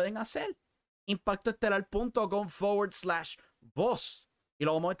 lo pueden hacer. impactoestelar.com/voz. Y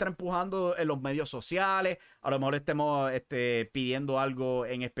lo vamos a estar empujando en los medios sociales. A lo mejor estemos pidiendo algo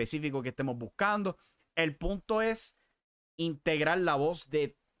en específico que estemos buscando. El punto es integrar la voz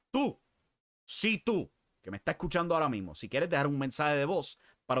de tú. Sí, tú, que me está escuchando ahora mismo. Si quieres dejar un mensaje de voz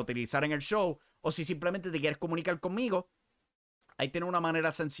para utilizar en el show, o si simplemente te quieres comunicar conmigo, ahí tienes una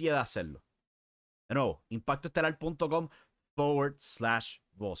manera sencilla de hacerlo. De nuevo,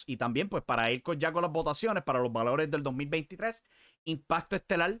 impactoestelar.com/voz. Y también, pues, para ir ya con las votaciones para los valores del 2023,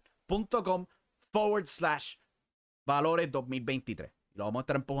 impactoestelar.com/valores 2023. Lo vamos a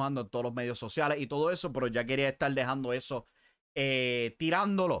estar empujando en todos los medios sociales y todo eso, pero ya quería estar dejando eso,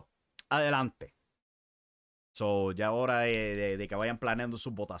 tirándolo adelante. So, ya hora de que vayan planeando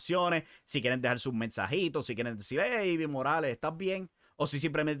sus votaciones. Si quieren dejar sus mensajitos, si quieren decir, hey, Ivy Morales, ¿estás bien? O si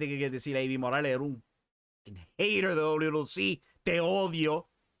simplemente quieren decir, hey, Ivy Morales, eres un hater de WLC, te odio,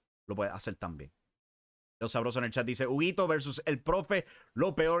 lo puedes hacer también. Los sabrosos en el chat dice, Huguito versus el profe,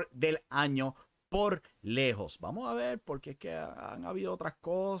 lo peor del año por lejos. Vamos a ver, porque es que han habido otras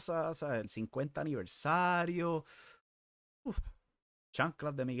cosas, el 50 aniversario. Uf.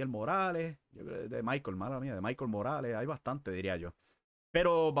 chanclas de Miguel Morales, de Michael, mala mía, de Michael Morales, hay bastante, diría yo.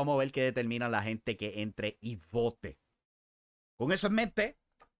 Pero vamos a ver qué determina la gente que entre y vote. Con eso en mente,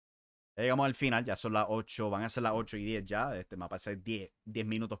 ya llegamos al final, ya son las 8, van a ser las 8:10 ya, me va a pasar 10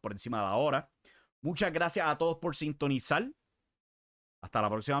 minutos por encima de la hora. Muchas gracias a todos por sintonizar. Hasta la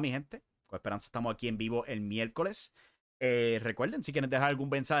próxima, mi gente. Con esperanza estamos aquí en vivo el miércoles. Recuerden, si quieren dejar algún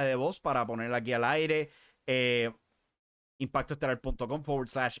mensaje de voz para ponerlo aquí al aire,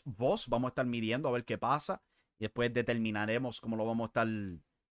 impactoestelar.com/voz. Vamos a estar midiendo a ver qué pasa. Y después determinaremos cómo lo vamos a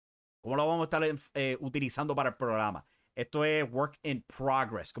estar utilizando para el programa. Esto es work in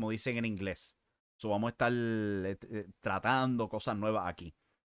progress, como dicen en inglés. So, vamos a estar tratando cosas nuevas aquí.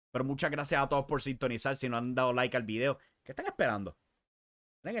 Pero muchas gracias a todos por sintonizar. Si no han dado like al video, ¿qué están esperando?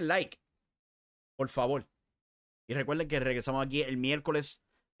 Den el like, por favor. Y recuerden que regresamos aquí el miércoles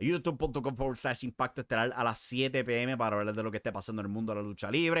a youtube.com/Impacto Estelar a las 7 p.m. para hablar de lo que esté pasando en el mundo de la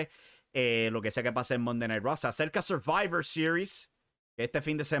lucha libre. Lo que sea que pase en Monday Night Raw. Se acerca Survivor Series este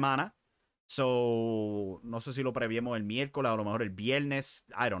fin de semana. So, no sé si lo previemos el miércoles o a lo mejor el viernes.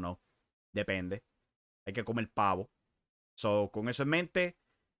 I don't know. Depende. Hay que comer pavo. So, con eso en mente,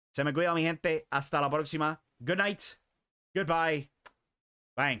 se me cuida, mi gente. Hasta la próxima. Good night. Goodbye.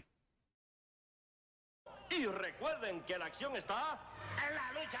 Bye. Y recuerden que la acción está en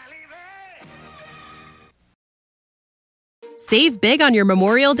la lucha libre. Save big on your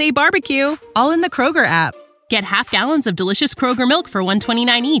Memorial Day barbecue, all in the Kroger app. Get half gallons of delicious Kroger milk for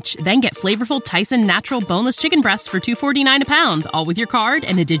 $1.29 each. Then get flavorful Tyson natural boneless chicken breasts for $2.49 a pound, all with your card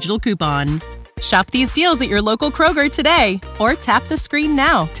and a digital coupon. Shop these deals at your local Kroger today, or tap the screen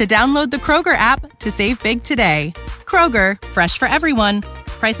now to download the Kroger app to save big today. Kroger, fresh for everyone.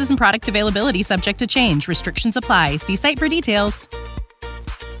 Prices and product availability subject to change. Restrictions apply. See site for details.